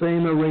in the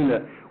same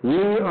arena.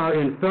 We are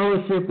in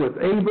fellowship with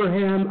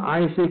Abraham,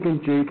 Isaac,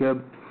 and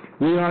Jacob.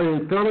 We are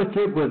in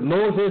fellowship with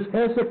Moses,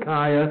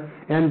 Hezekiah,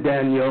 and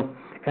Daniel.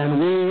 And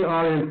we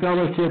are in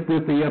fellowship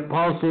with the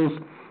apostles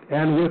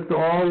and with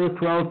all the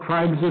 12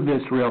 tribes of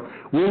Israel.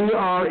 We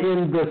are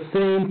in the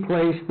same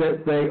place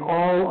that they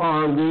all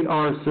are. We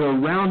are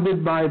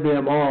surrounded by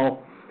them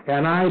all.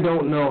 And I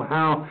don't know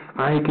how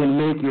I can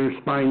make your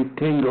spine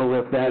tingle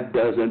if that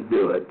doesn't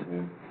do it.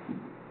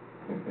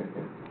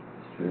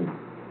 It's true.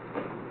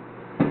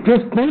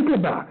 Just think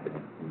about it.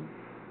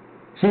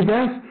 See,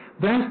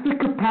 that's the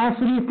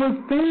capacity for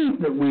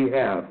faith that we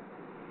have.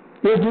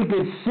 If we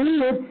could see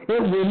it,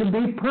 it wouldn't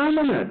be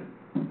permanent.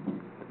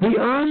 The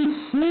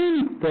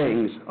unseen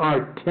things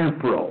are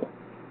temporal.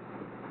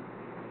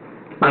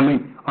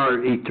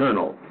 Are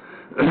eternal.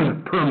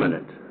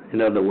 Permanent,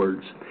 in other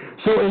words.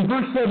 So in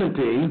verse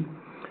 17,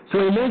 so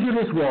he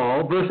measured his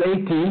wall. Verse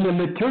 18, the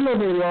material of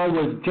the wall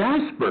was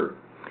jasper.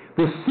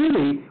 The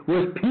city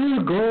was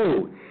pure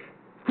gold.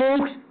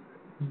 Folks,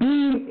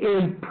 be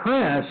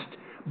impressed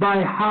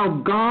by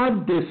how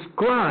God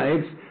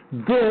describes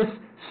this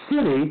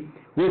city,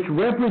 which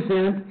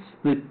represents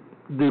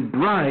the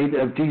bride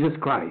of Jesus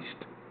Christ.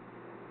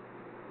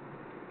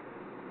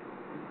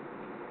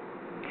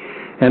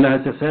 And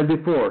as I said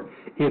before,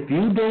 if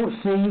you don't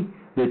see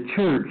the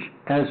church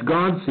as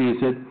God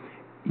sees it,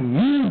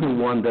 you're the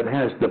one that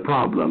has the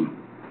problem.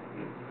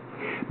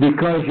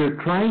 Because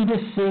you're trying to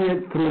see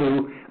it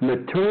through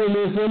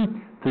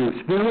materialism,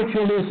 through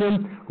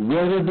spiritualism,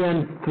 rather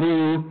than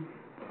through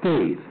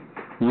faith.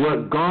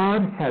 What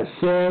God has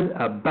said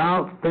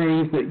about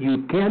things that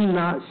you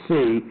cannot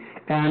see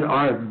and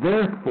are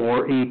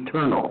therefore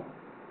eternal.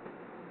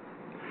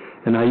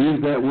 And I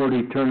use that word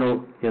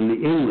eternal in the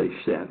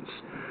English sense.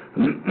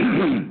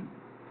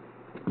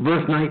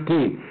 Verse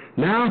 19.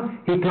 Now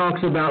he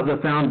talks about the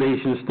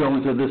foundation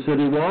stones of the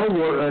city wall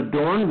were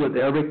adorned with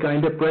every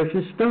kind of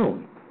precious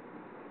stone.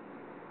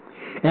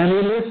 And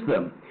he lists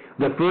them.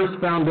 The first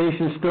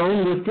foundation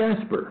stone was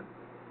jasper.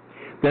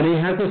 Then he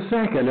has a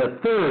second, a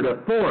third,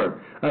 a fourth,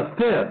 a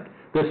fifth,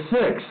 the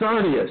sixth,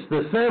 sardius,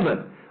 the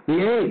seventh, the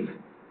eighth,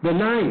 the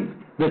ninth,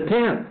 the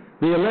 10th,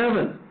 the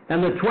 11th,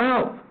 and the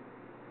 12th.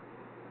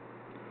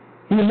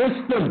 He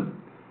lists them.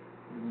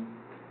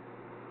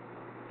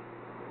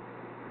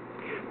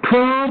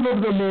 12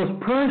 of the most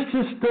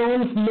precious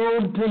stones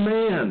known to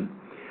man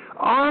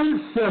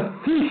aren't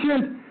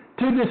sufficient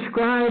to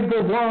describe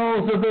the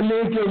walls of the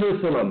New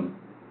Jerusalem.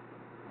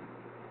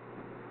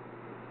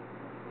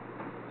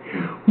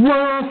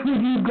 Where else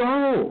would you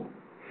go?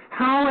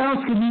 How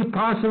else could you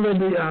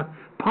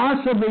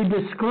possibly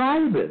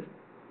describe it?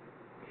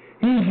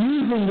 He's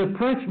using the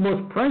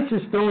most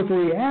precious stones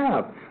we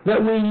have,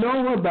 that we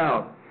know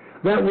about,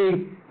 that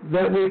we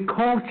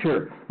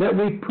culture, that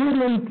we put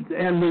in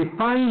and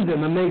refine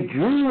them and make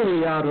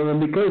jewelry out of them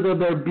because of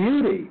their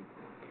beauty,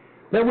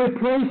 that we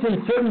place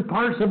in certain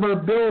parts of our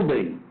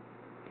building,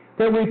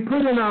 that we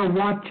put in our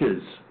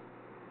watches.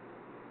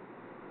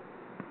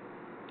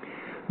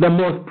 The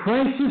most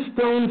precious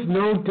stones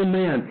known to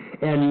man,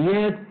 and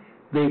yet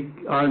they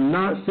are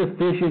not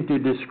sufficient to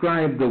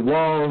describe the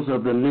walls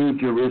of the New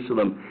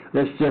Jerusalem.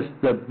 That's just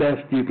the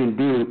best you can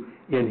do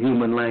in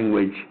human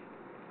language.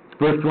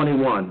 Verse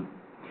 21.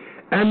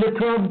 And the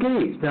 12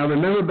 gates. Now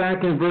remember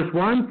back in verse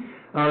 1,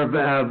 or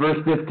verse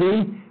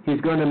 15,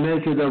 he's going to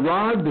measure the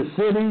rod, the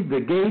city, the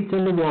gates,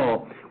 and the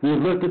wall.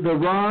 We've looked at the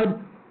rod,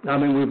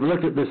 we've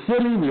looked at the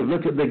city, we've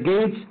looked at the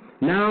gates.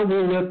 Now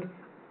we look,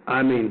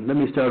 let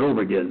me start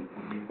over again.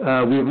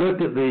 We've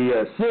looked at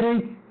the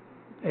city,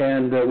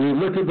 and we've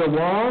looked at the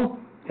wall,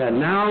 and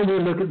now we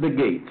look at the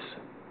gates.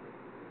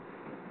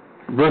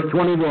 Verse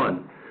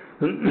 21.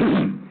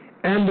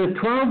 And the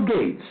 12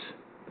 gates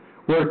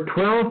were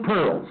 12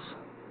 pearls.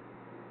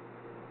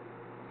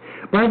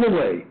 By the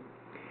way,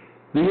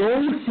 the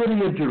old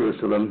city of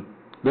Jerusalem,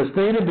 the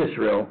state of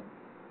Israel,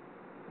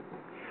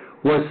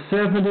 was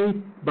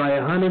 70 by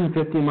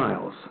 150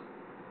 miles.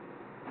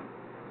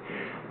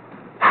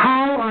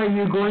 How are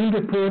you going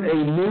to put a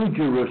New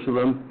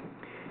Jerusalem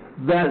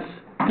that's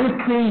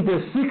 15 to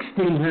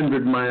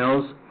 1,600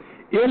 miles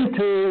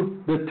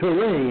into the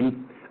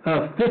terrain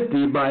of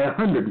 50 by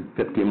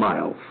 150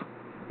 miles?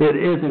 It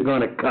isn't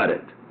going to cut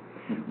it.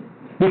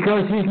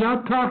 Because he's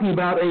not talking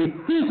about a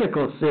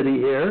physical city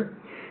here.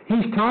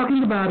 He's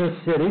talking about a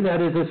city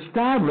that is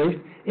established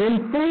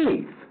in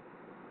faith.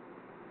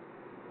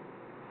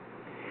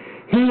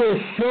 He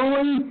is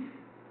showing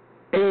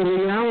a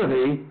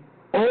reality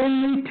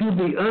only to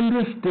be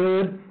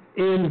understood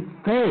in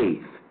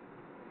faith.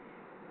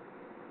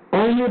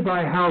 Only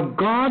by how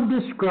God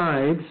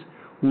describes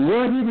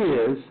what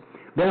it is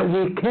that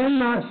we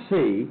cannot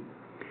see,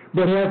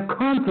 but have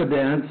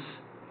confidence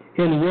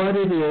in what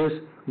it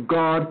is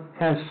God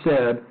has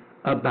said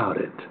about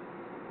it.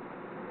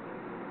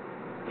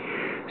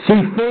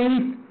 See,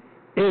 faith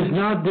is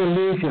not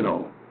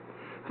delusional.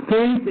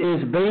 Faith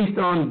is based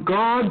on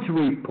God's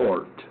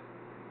report.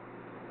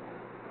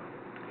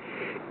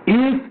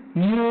 If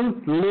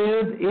you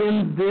live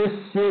in this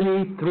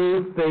city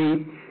through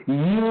faith,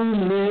 you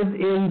live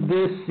in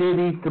this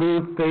city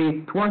through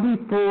faith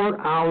 24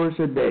 hours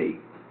a day.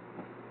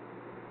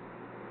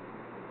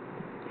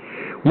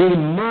 We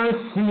must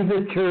see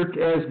the church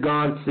as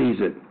God sees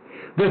it.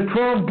 The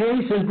 12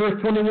 gates in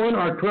verse 21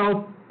 are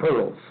 12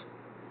 pearls.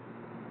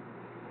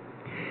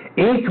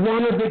 Each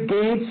one of the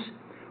gates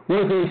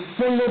was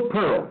a single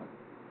pearl.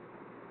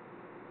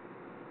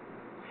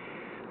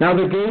 Now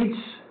the gates,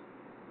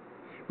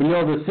 we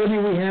know the city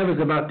we have is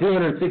about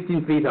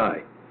 216 feet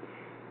high.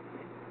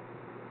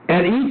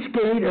 At each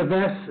gate of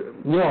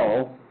that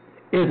wall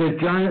is a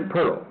giant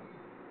pearl.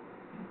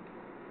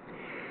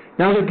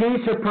 Now the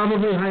gates are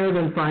probably higher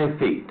than 5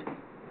 feet.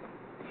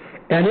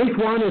 And each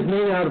one is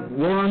made out of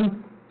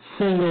one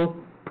single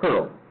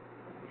pearl.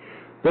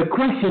 The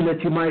question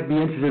that you might be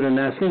interested in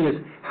asking is,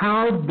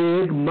 how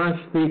big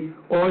must the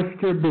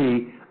oyster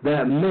be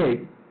that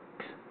makes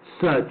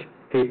such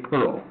a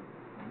pearl?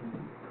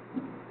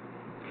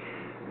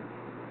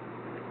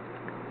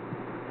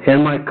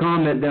 And my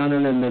comment down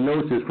in the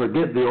notes is,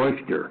 forget the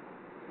oyster.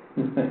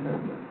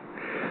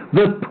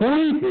 The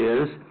point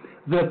is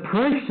the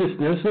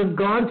preciousness of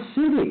God's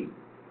city.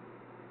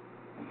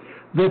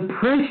 The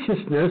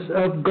preciousness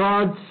of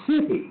God's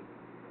city.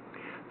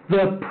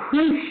 The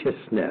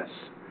preciousness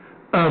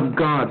of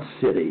God's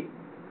city.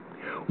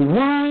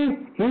 Why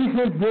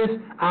isn't this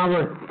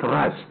our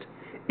thrust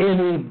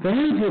in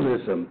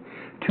evangelism,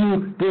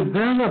 to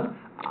develop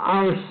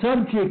our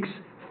subjects'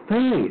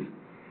 faith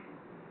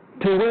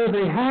to where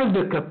they have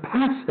the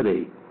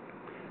capacity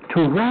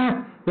to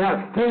wrap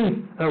that faith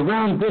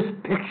around this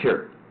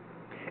picture?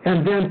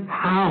 And then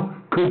how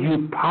could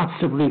you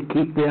possibly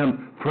keep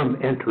them from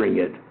entering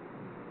it?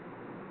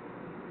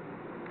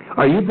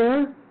 Are you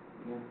there?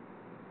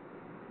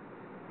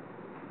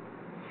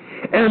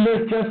 And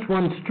there's just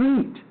one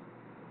street.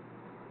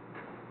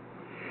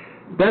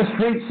 That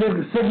street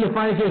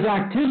signifies there's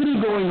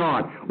activity going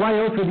on. Why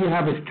else would you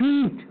have a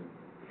street?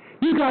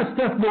 You got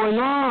stuff going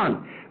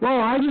on. Well,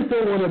 I just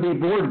don't want to be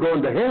bored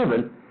going to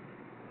heaven.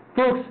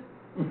 Folks,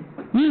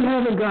 you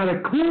haven't got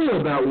a clue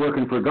about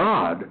working for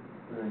God.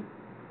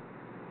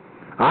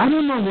 I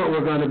don't know what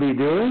we're going to be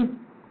doing.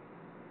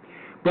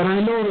 But I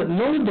know that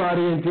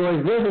nobody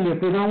enjoys living if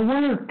they don't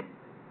work.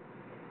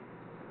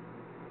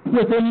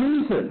 Within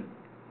reason.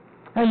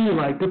 And you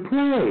like to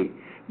play.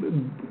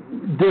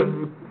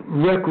 The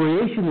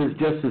recreation is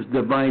just as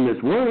divine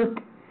as work,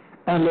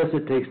 unless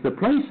it takes the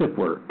place of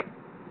work.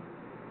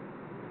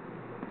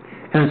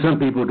 And some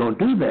people don't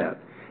do that,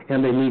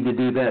 and they need to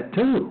do that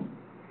too.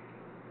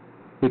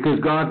 Because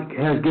God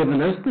has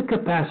given us the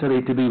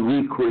capacity to be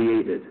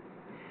recreated.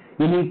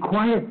 You need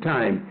quiet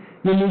time.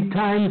 You need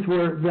times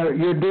where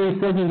you're doing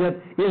something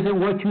that isn't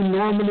what you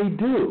normally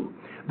do,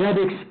 that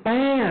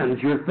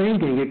expands your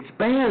thinking,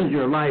 expands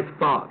your life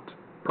thought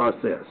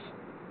process.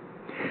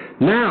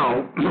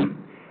 Now,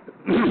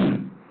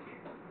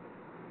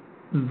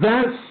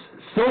 that's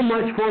so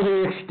much for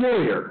the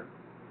exterior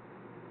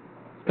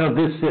of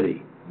this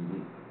city.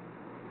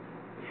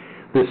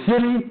 The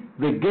city,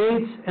 the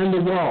gates, and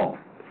the wall,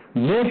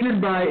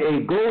 measured by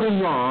a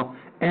golden law,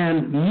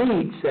 and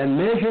meets and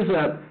measures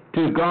up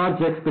to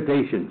God's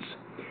expectations.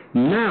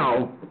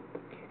 Now,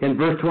 in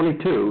verse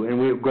 22, and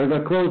we're going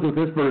to close with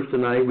this verse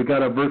tonight. We've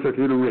got a verse or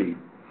two to read.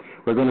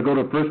 We're going to go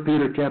to 1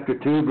 Peter chapter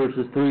 2,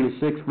 verses 3 to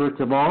 6,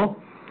 first of all.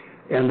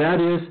 And that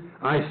is,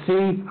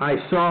 I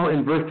saw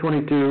in verse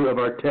 22 of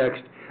our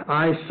text,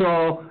 I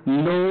saw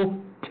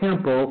no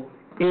temple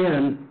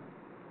in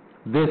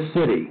this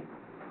city.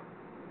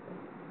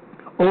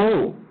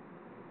 Oh,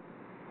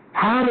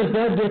 how does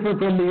that differ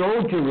from the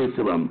old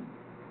Jerusalem?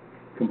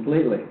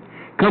 Completely.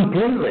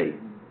 Completely.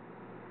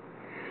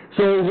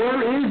 So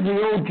where is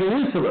the old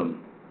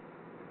Jerusalem?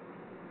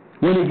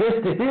 When he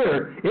gets to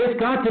here, it's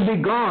got to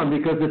be gone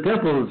because the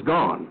temple is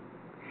gone.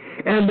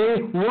 And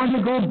they want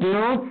to go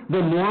build,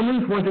 the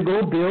Mormons want to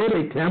go build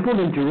a temple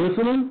in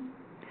Jerusalem,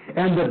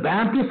 and the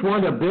Baptists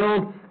want to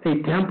build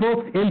a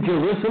temple in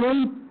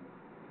Jerusalem,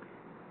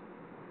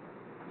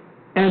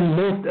 and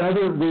most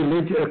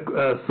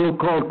other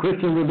so-called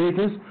Christian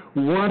religions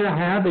want to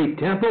have a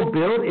temple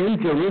built in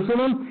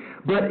Jerusalem.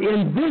 But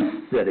in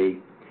this city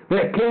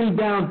that came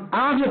down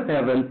out of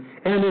heaven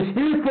and is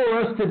here for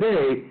us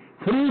today,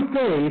 through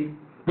faith,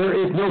 there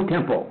is no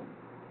temple.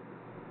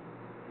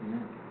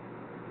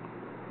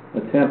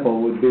 A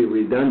temple would be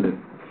redundant.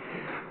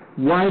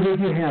 Why did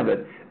you have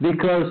it?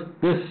 Because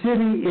the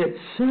city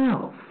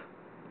itself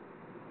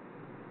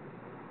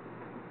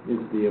is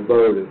the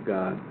abode of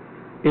God.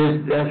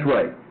 That's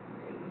right.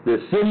 The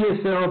city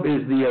itself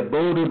is the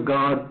abode of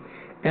God,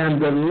 and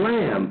the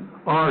Lamb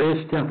are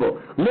His temple.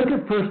 Look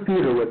at 1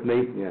 Peter with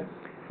me. Yes.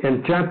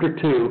 In chapter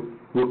 2,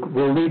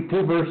 we'll read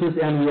 2 verses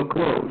and we'll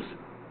close.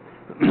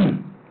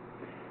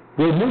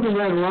 We're moving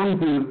right along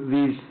through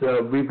these.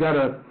 We've got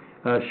a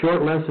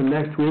short lesson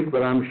next week,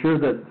 but I'm sure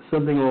that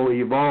something will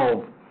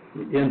evolve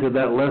into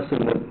that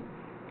lesson.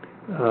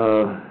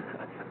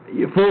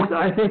 Folks,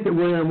 I think that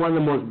we're in one of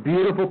the most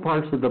beautiful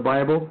parts of the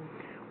Bible,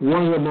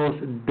 one of the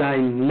most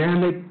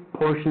dynamic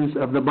portions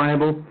of the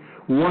Bible,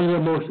 one of the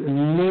most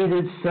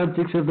needed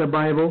subjects of the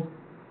Bible,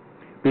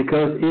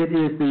 because it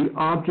is the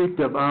object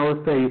of our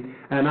faith.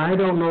 And I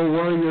don't know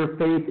where your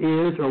faith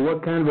is or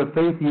what kind of a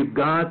faith you've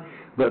got,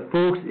 but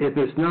folks, if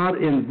it's not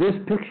in this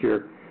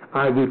picture,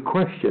 I would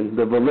question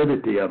the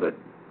validity of it.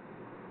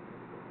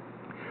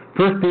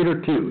 1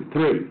 Peter 2,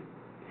 3.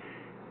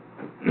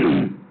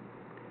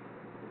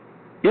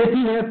 If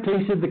you have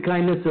tasted the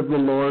kindness of the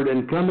Lord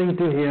and coming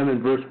to Him,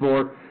 in verse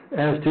 4,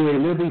 as to a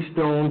living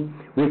stone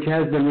which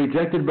has been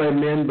rejected by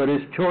men, but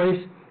is choice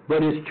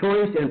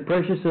and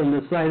precious in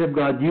the sight of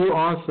God, you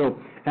also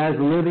as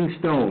living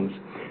stones.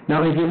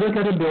 Now, if you look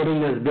at a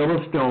building that's built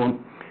of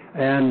stone,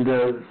 and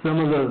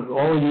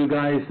all you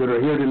guys that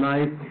are here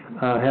tonight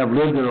have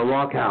lived in a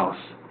rock house.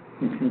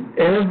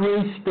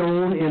 Every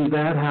stone in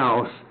that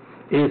house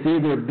is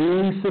either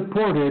being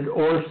supported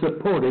or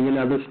supporting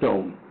another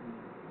stone.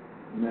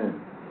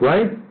 Amen.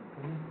 Right?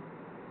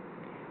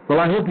 Well,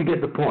 I hope you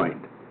get the point.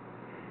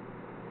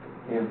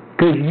 Yeah.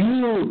 Because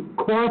you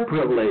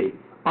corporately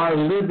are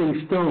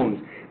living stones.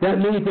 That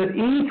means that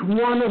each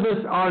one of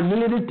us are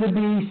needed to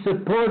be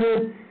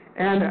supported,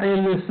 and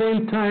in the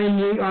same time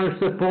we are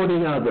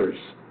supporting others.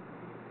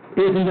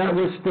 Isn't that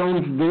what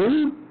stones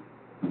do?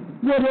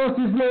 What else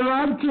is their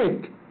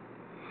object?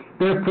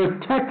 They're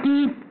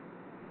protective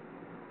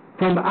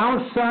from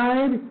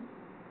outside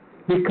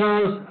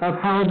because of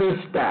how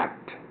they're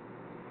stacked.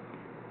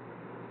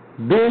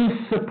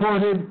 Being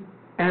supported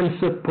and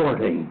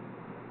supporting.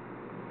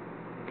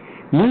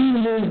 We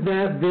use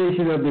that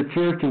vision of the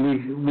church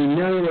and we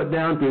narrow it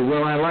down to,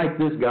 well, I like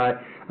this guy,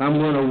 I'm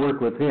going to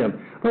work with him.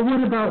 But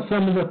what about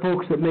some of the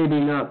folks that may be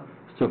not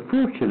so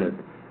fortunate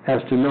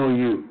as to know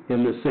you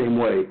in the same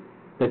way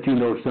that you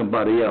know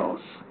somebody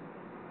else?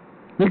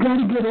 We've got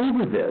to get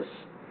over this,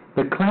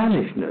 the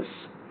clannishness.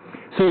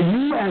 So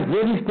you as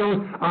living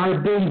stones are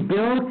being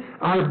built,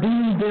 are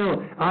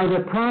the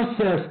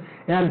process,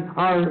 and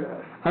are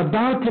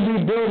about to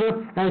be built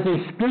up as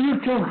a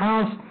spiritual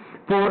house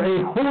for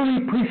a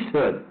holy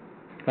priesthood.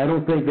 I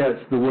don't think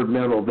that's the word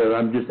metal there.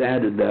 I've just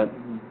added that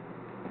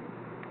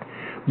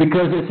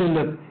because it's in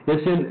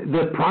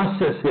the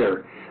process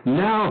here.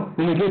 Now,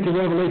 when we get to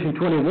Revelation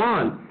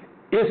 21,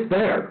 it's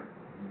there.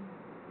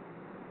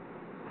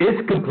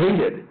 It's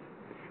completed.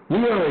 We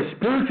are a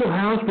spiritual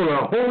house for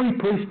a holy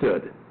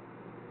priesthood.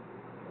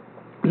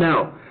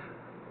 Now,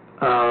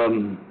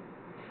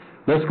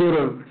 let's go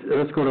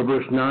to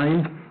verse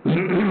 9.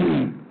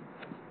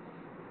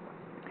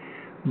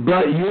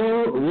 But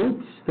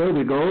you, there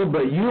we go.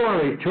 But you are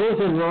a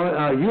chosen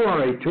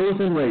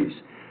race.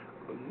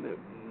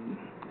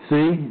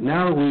 See,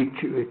 now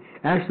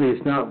actually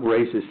it's not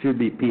race. It should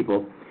be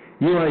people.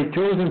 You are a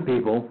chosen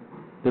people.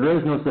 There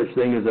is no such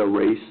thing as a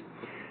race.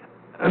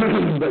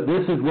 But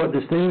this is what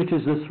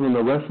distinguishes us from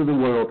the rest of the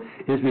world,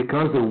 is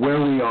because of where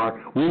we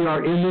are. We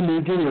are in the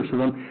New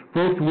Jerusalem.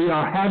 Folks, we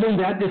are having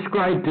that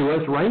described to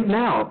us right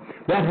now.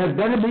 That had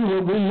better be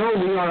what we know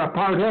we are a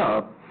part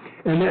of.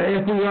 And that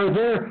if we are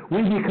there,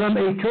 we become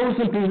a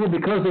chosen people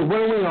because of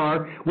where we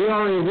are. We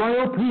are a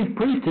royal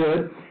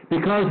priesthood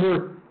because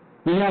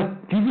we have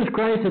Jesus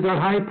Christ as our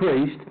high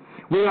priest.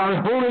 We are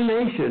a holy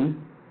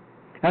nation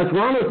as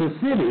well as a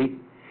city,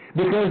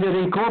 because it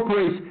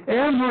incorporates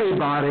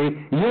everybody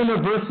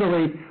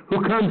universally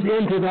who comes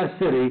into that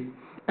city,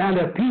 and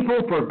a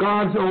people for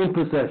God's own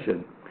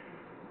possession.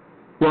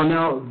 Well,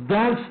 now,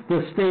 that's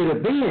the state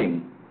of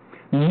being.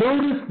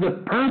 Notice the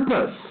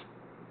purpose.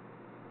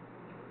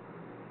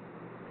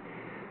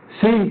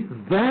 See,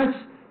 that's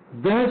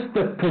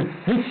the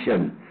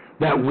position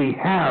that we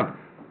have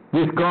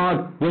with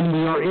God when we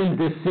are in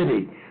this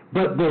city.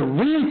 But the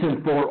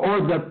reason for,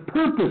 or the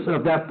purpose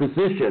of that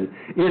position,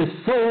 is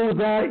so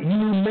that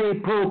you may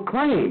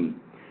proclaim.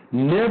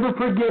 Never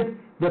forget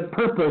the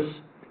purpose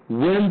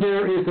when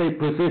there is a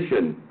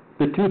position.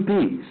 The two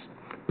P's.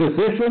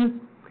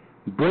 Position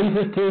brings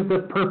us to the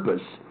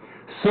purpose,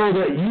 so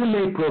that you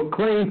may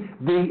proclaim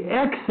the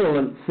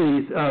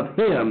excellencies of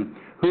Him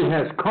who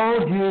has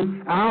called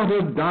you out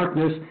of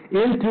darkness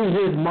into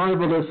His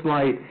marvelous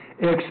light,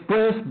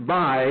 expressed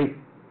by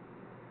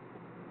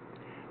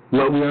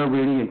what we are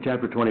reading in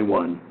chapter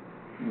 21.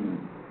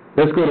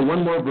 Let's go to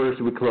one more verse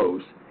and we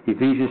close.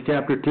 Ephesians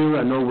chapter 2.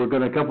 I know we're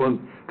going to couple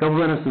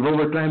minutes of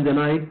overtime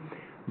tonight,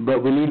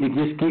 but we need to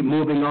just keep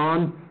moving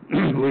on.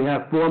 We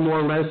have 4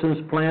 more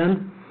lessons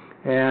planned,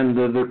 and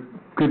there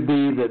could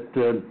be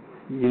that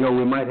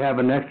we might have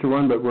an extra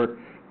one, but we're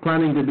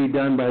planning to be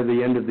done by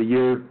the end of the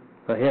year,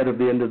 ahead of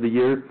the end of the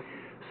year.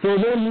 So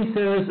then he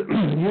says,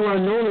 you are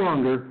no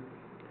longer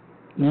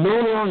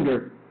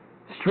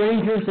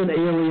strangers and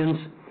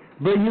aliens,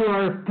 but you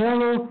are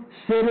fellow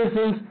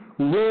citizens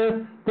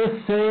with the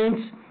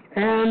saints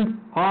and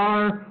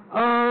are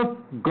of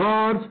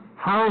God's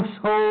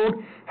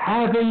household,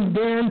 having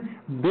been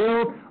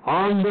built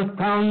on the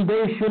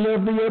foundation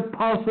of the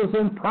apostles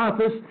and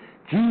prophets,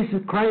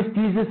 Christ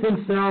Jesus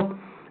himself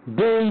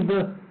being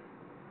the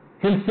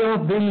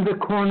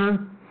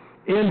corner,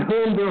 in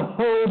whom the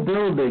whole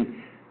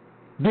building,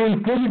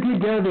 being fitted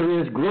together,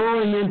 is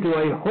growing into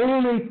a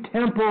holy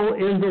temple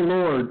in the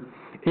Lord,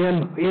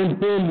 in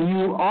whom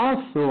you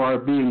also are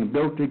being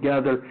built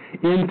together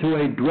into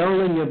a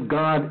dwelling of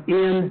God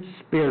in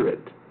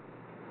spirit.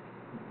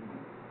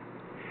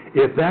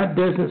 If that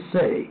doesn't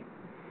say,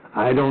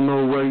 I don't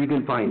know where you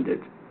can find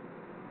it.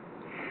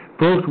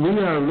 Folks, we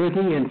are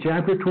looking in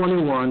chapter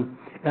 21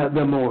 at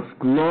the most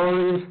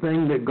glorious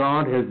thing that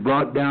God has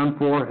brought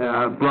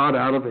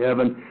out of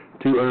heaven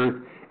to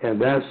earth, and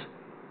that's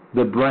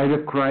the bride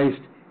of Christ,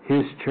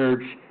 His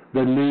church,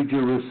 the New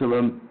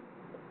Jerusalem.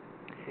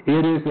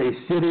 It is a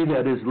city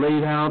that is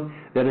laid out,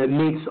 that it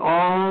meets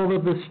all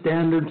of the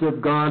standards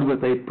of God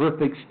with a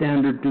perfect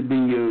standard to be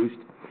used.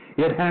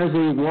 It has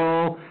a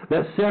wall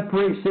that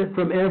separates it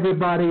from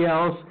everybody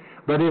else,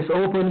 but it's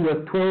open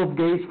with 12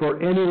 gates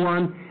for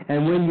anyone,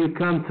 and when you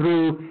come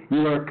through,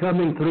 you are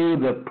coming through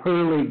the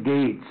pearly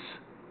gates.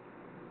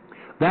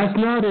 That's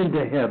not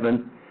into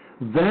heaven.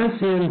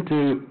 That's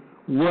into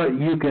what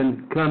you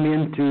can come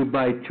into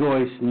by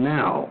choice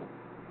now.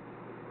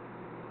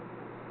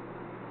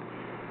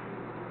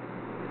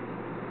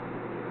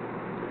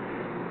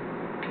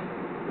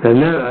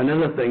 And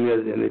another thing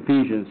is in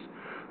Ephesians,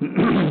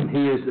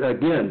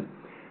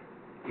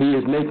 he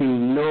is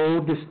making no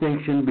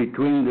distinction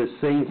between the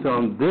saints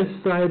on this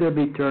side of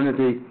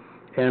eternity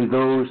and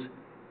those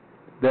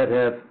that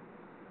have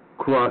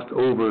crossed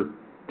over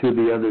to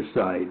the other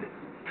side.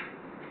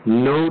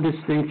 No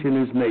distinction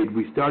is made.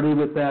 We started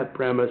with that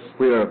premise.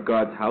 We are of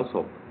God's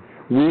household.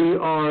 We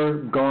are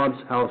God's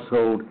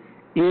household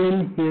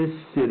in His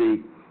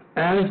city,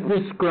 as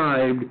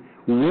described,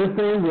 with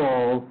a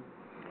wall,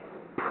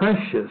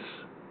 precious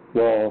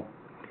wall,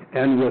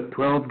 and with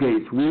 12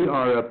 gates. We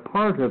are a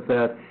part of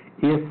that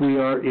if we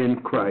are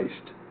in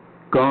Christ.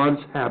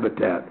 God's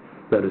habitat.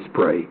 Let us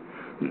pray.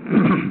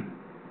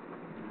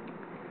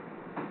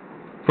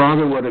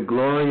 Father, what a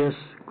glorious,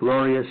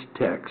 glorious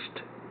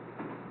text.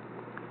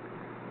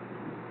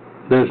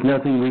 There's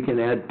nothing we can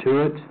add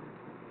to it,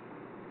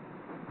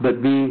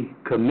 but be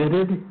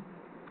committed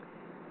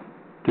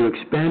to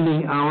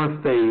expanding our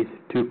faith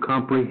to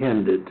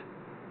comprehend it.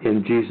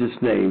 In Jesus'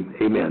 name,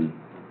 amen.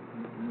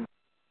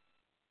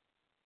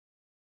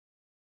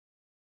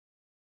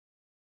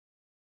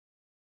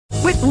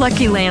 With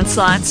Lucky Land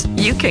Slots,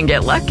 you can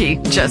get lucky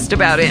just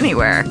about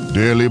anywhere.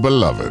 Dearly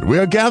beloved, we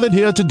are gathered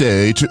here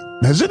today to...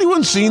 Has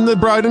anyone seen the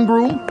bride and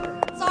groom?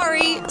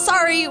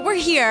 Sorry, we're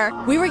here.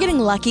 We were getting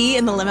lucky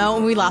in the limo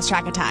and we lost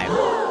track of time.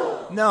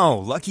 No,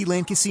 Lucky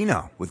Land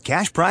Casino, with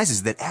cash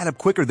prizes that add up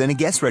quicker than a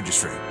guest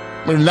registry.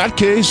 In that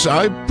case,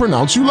 I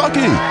pronounce you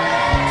lucky.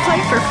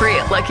 Play for free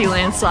at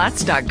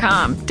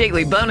LuckyLandSlots.com.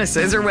 Daily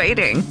bonuses are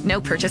waiting. No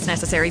purchase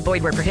necessary.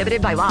 Void where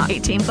prohibited by law.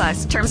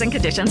 18+. Terms and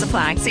conditions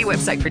apply. See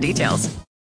website for details.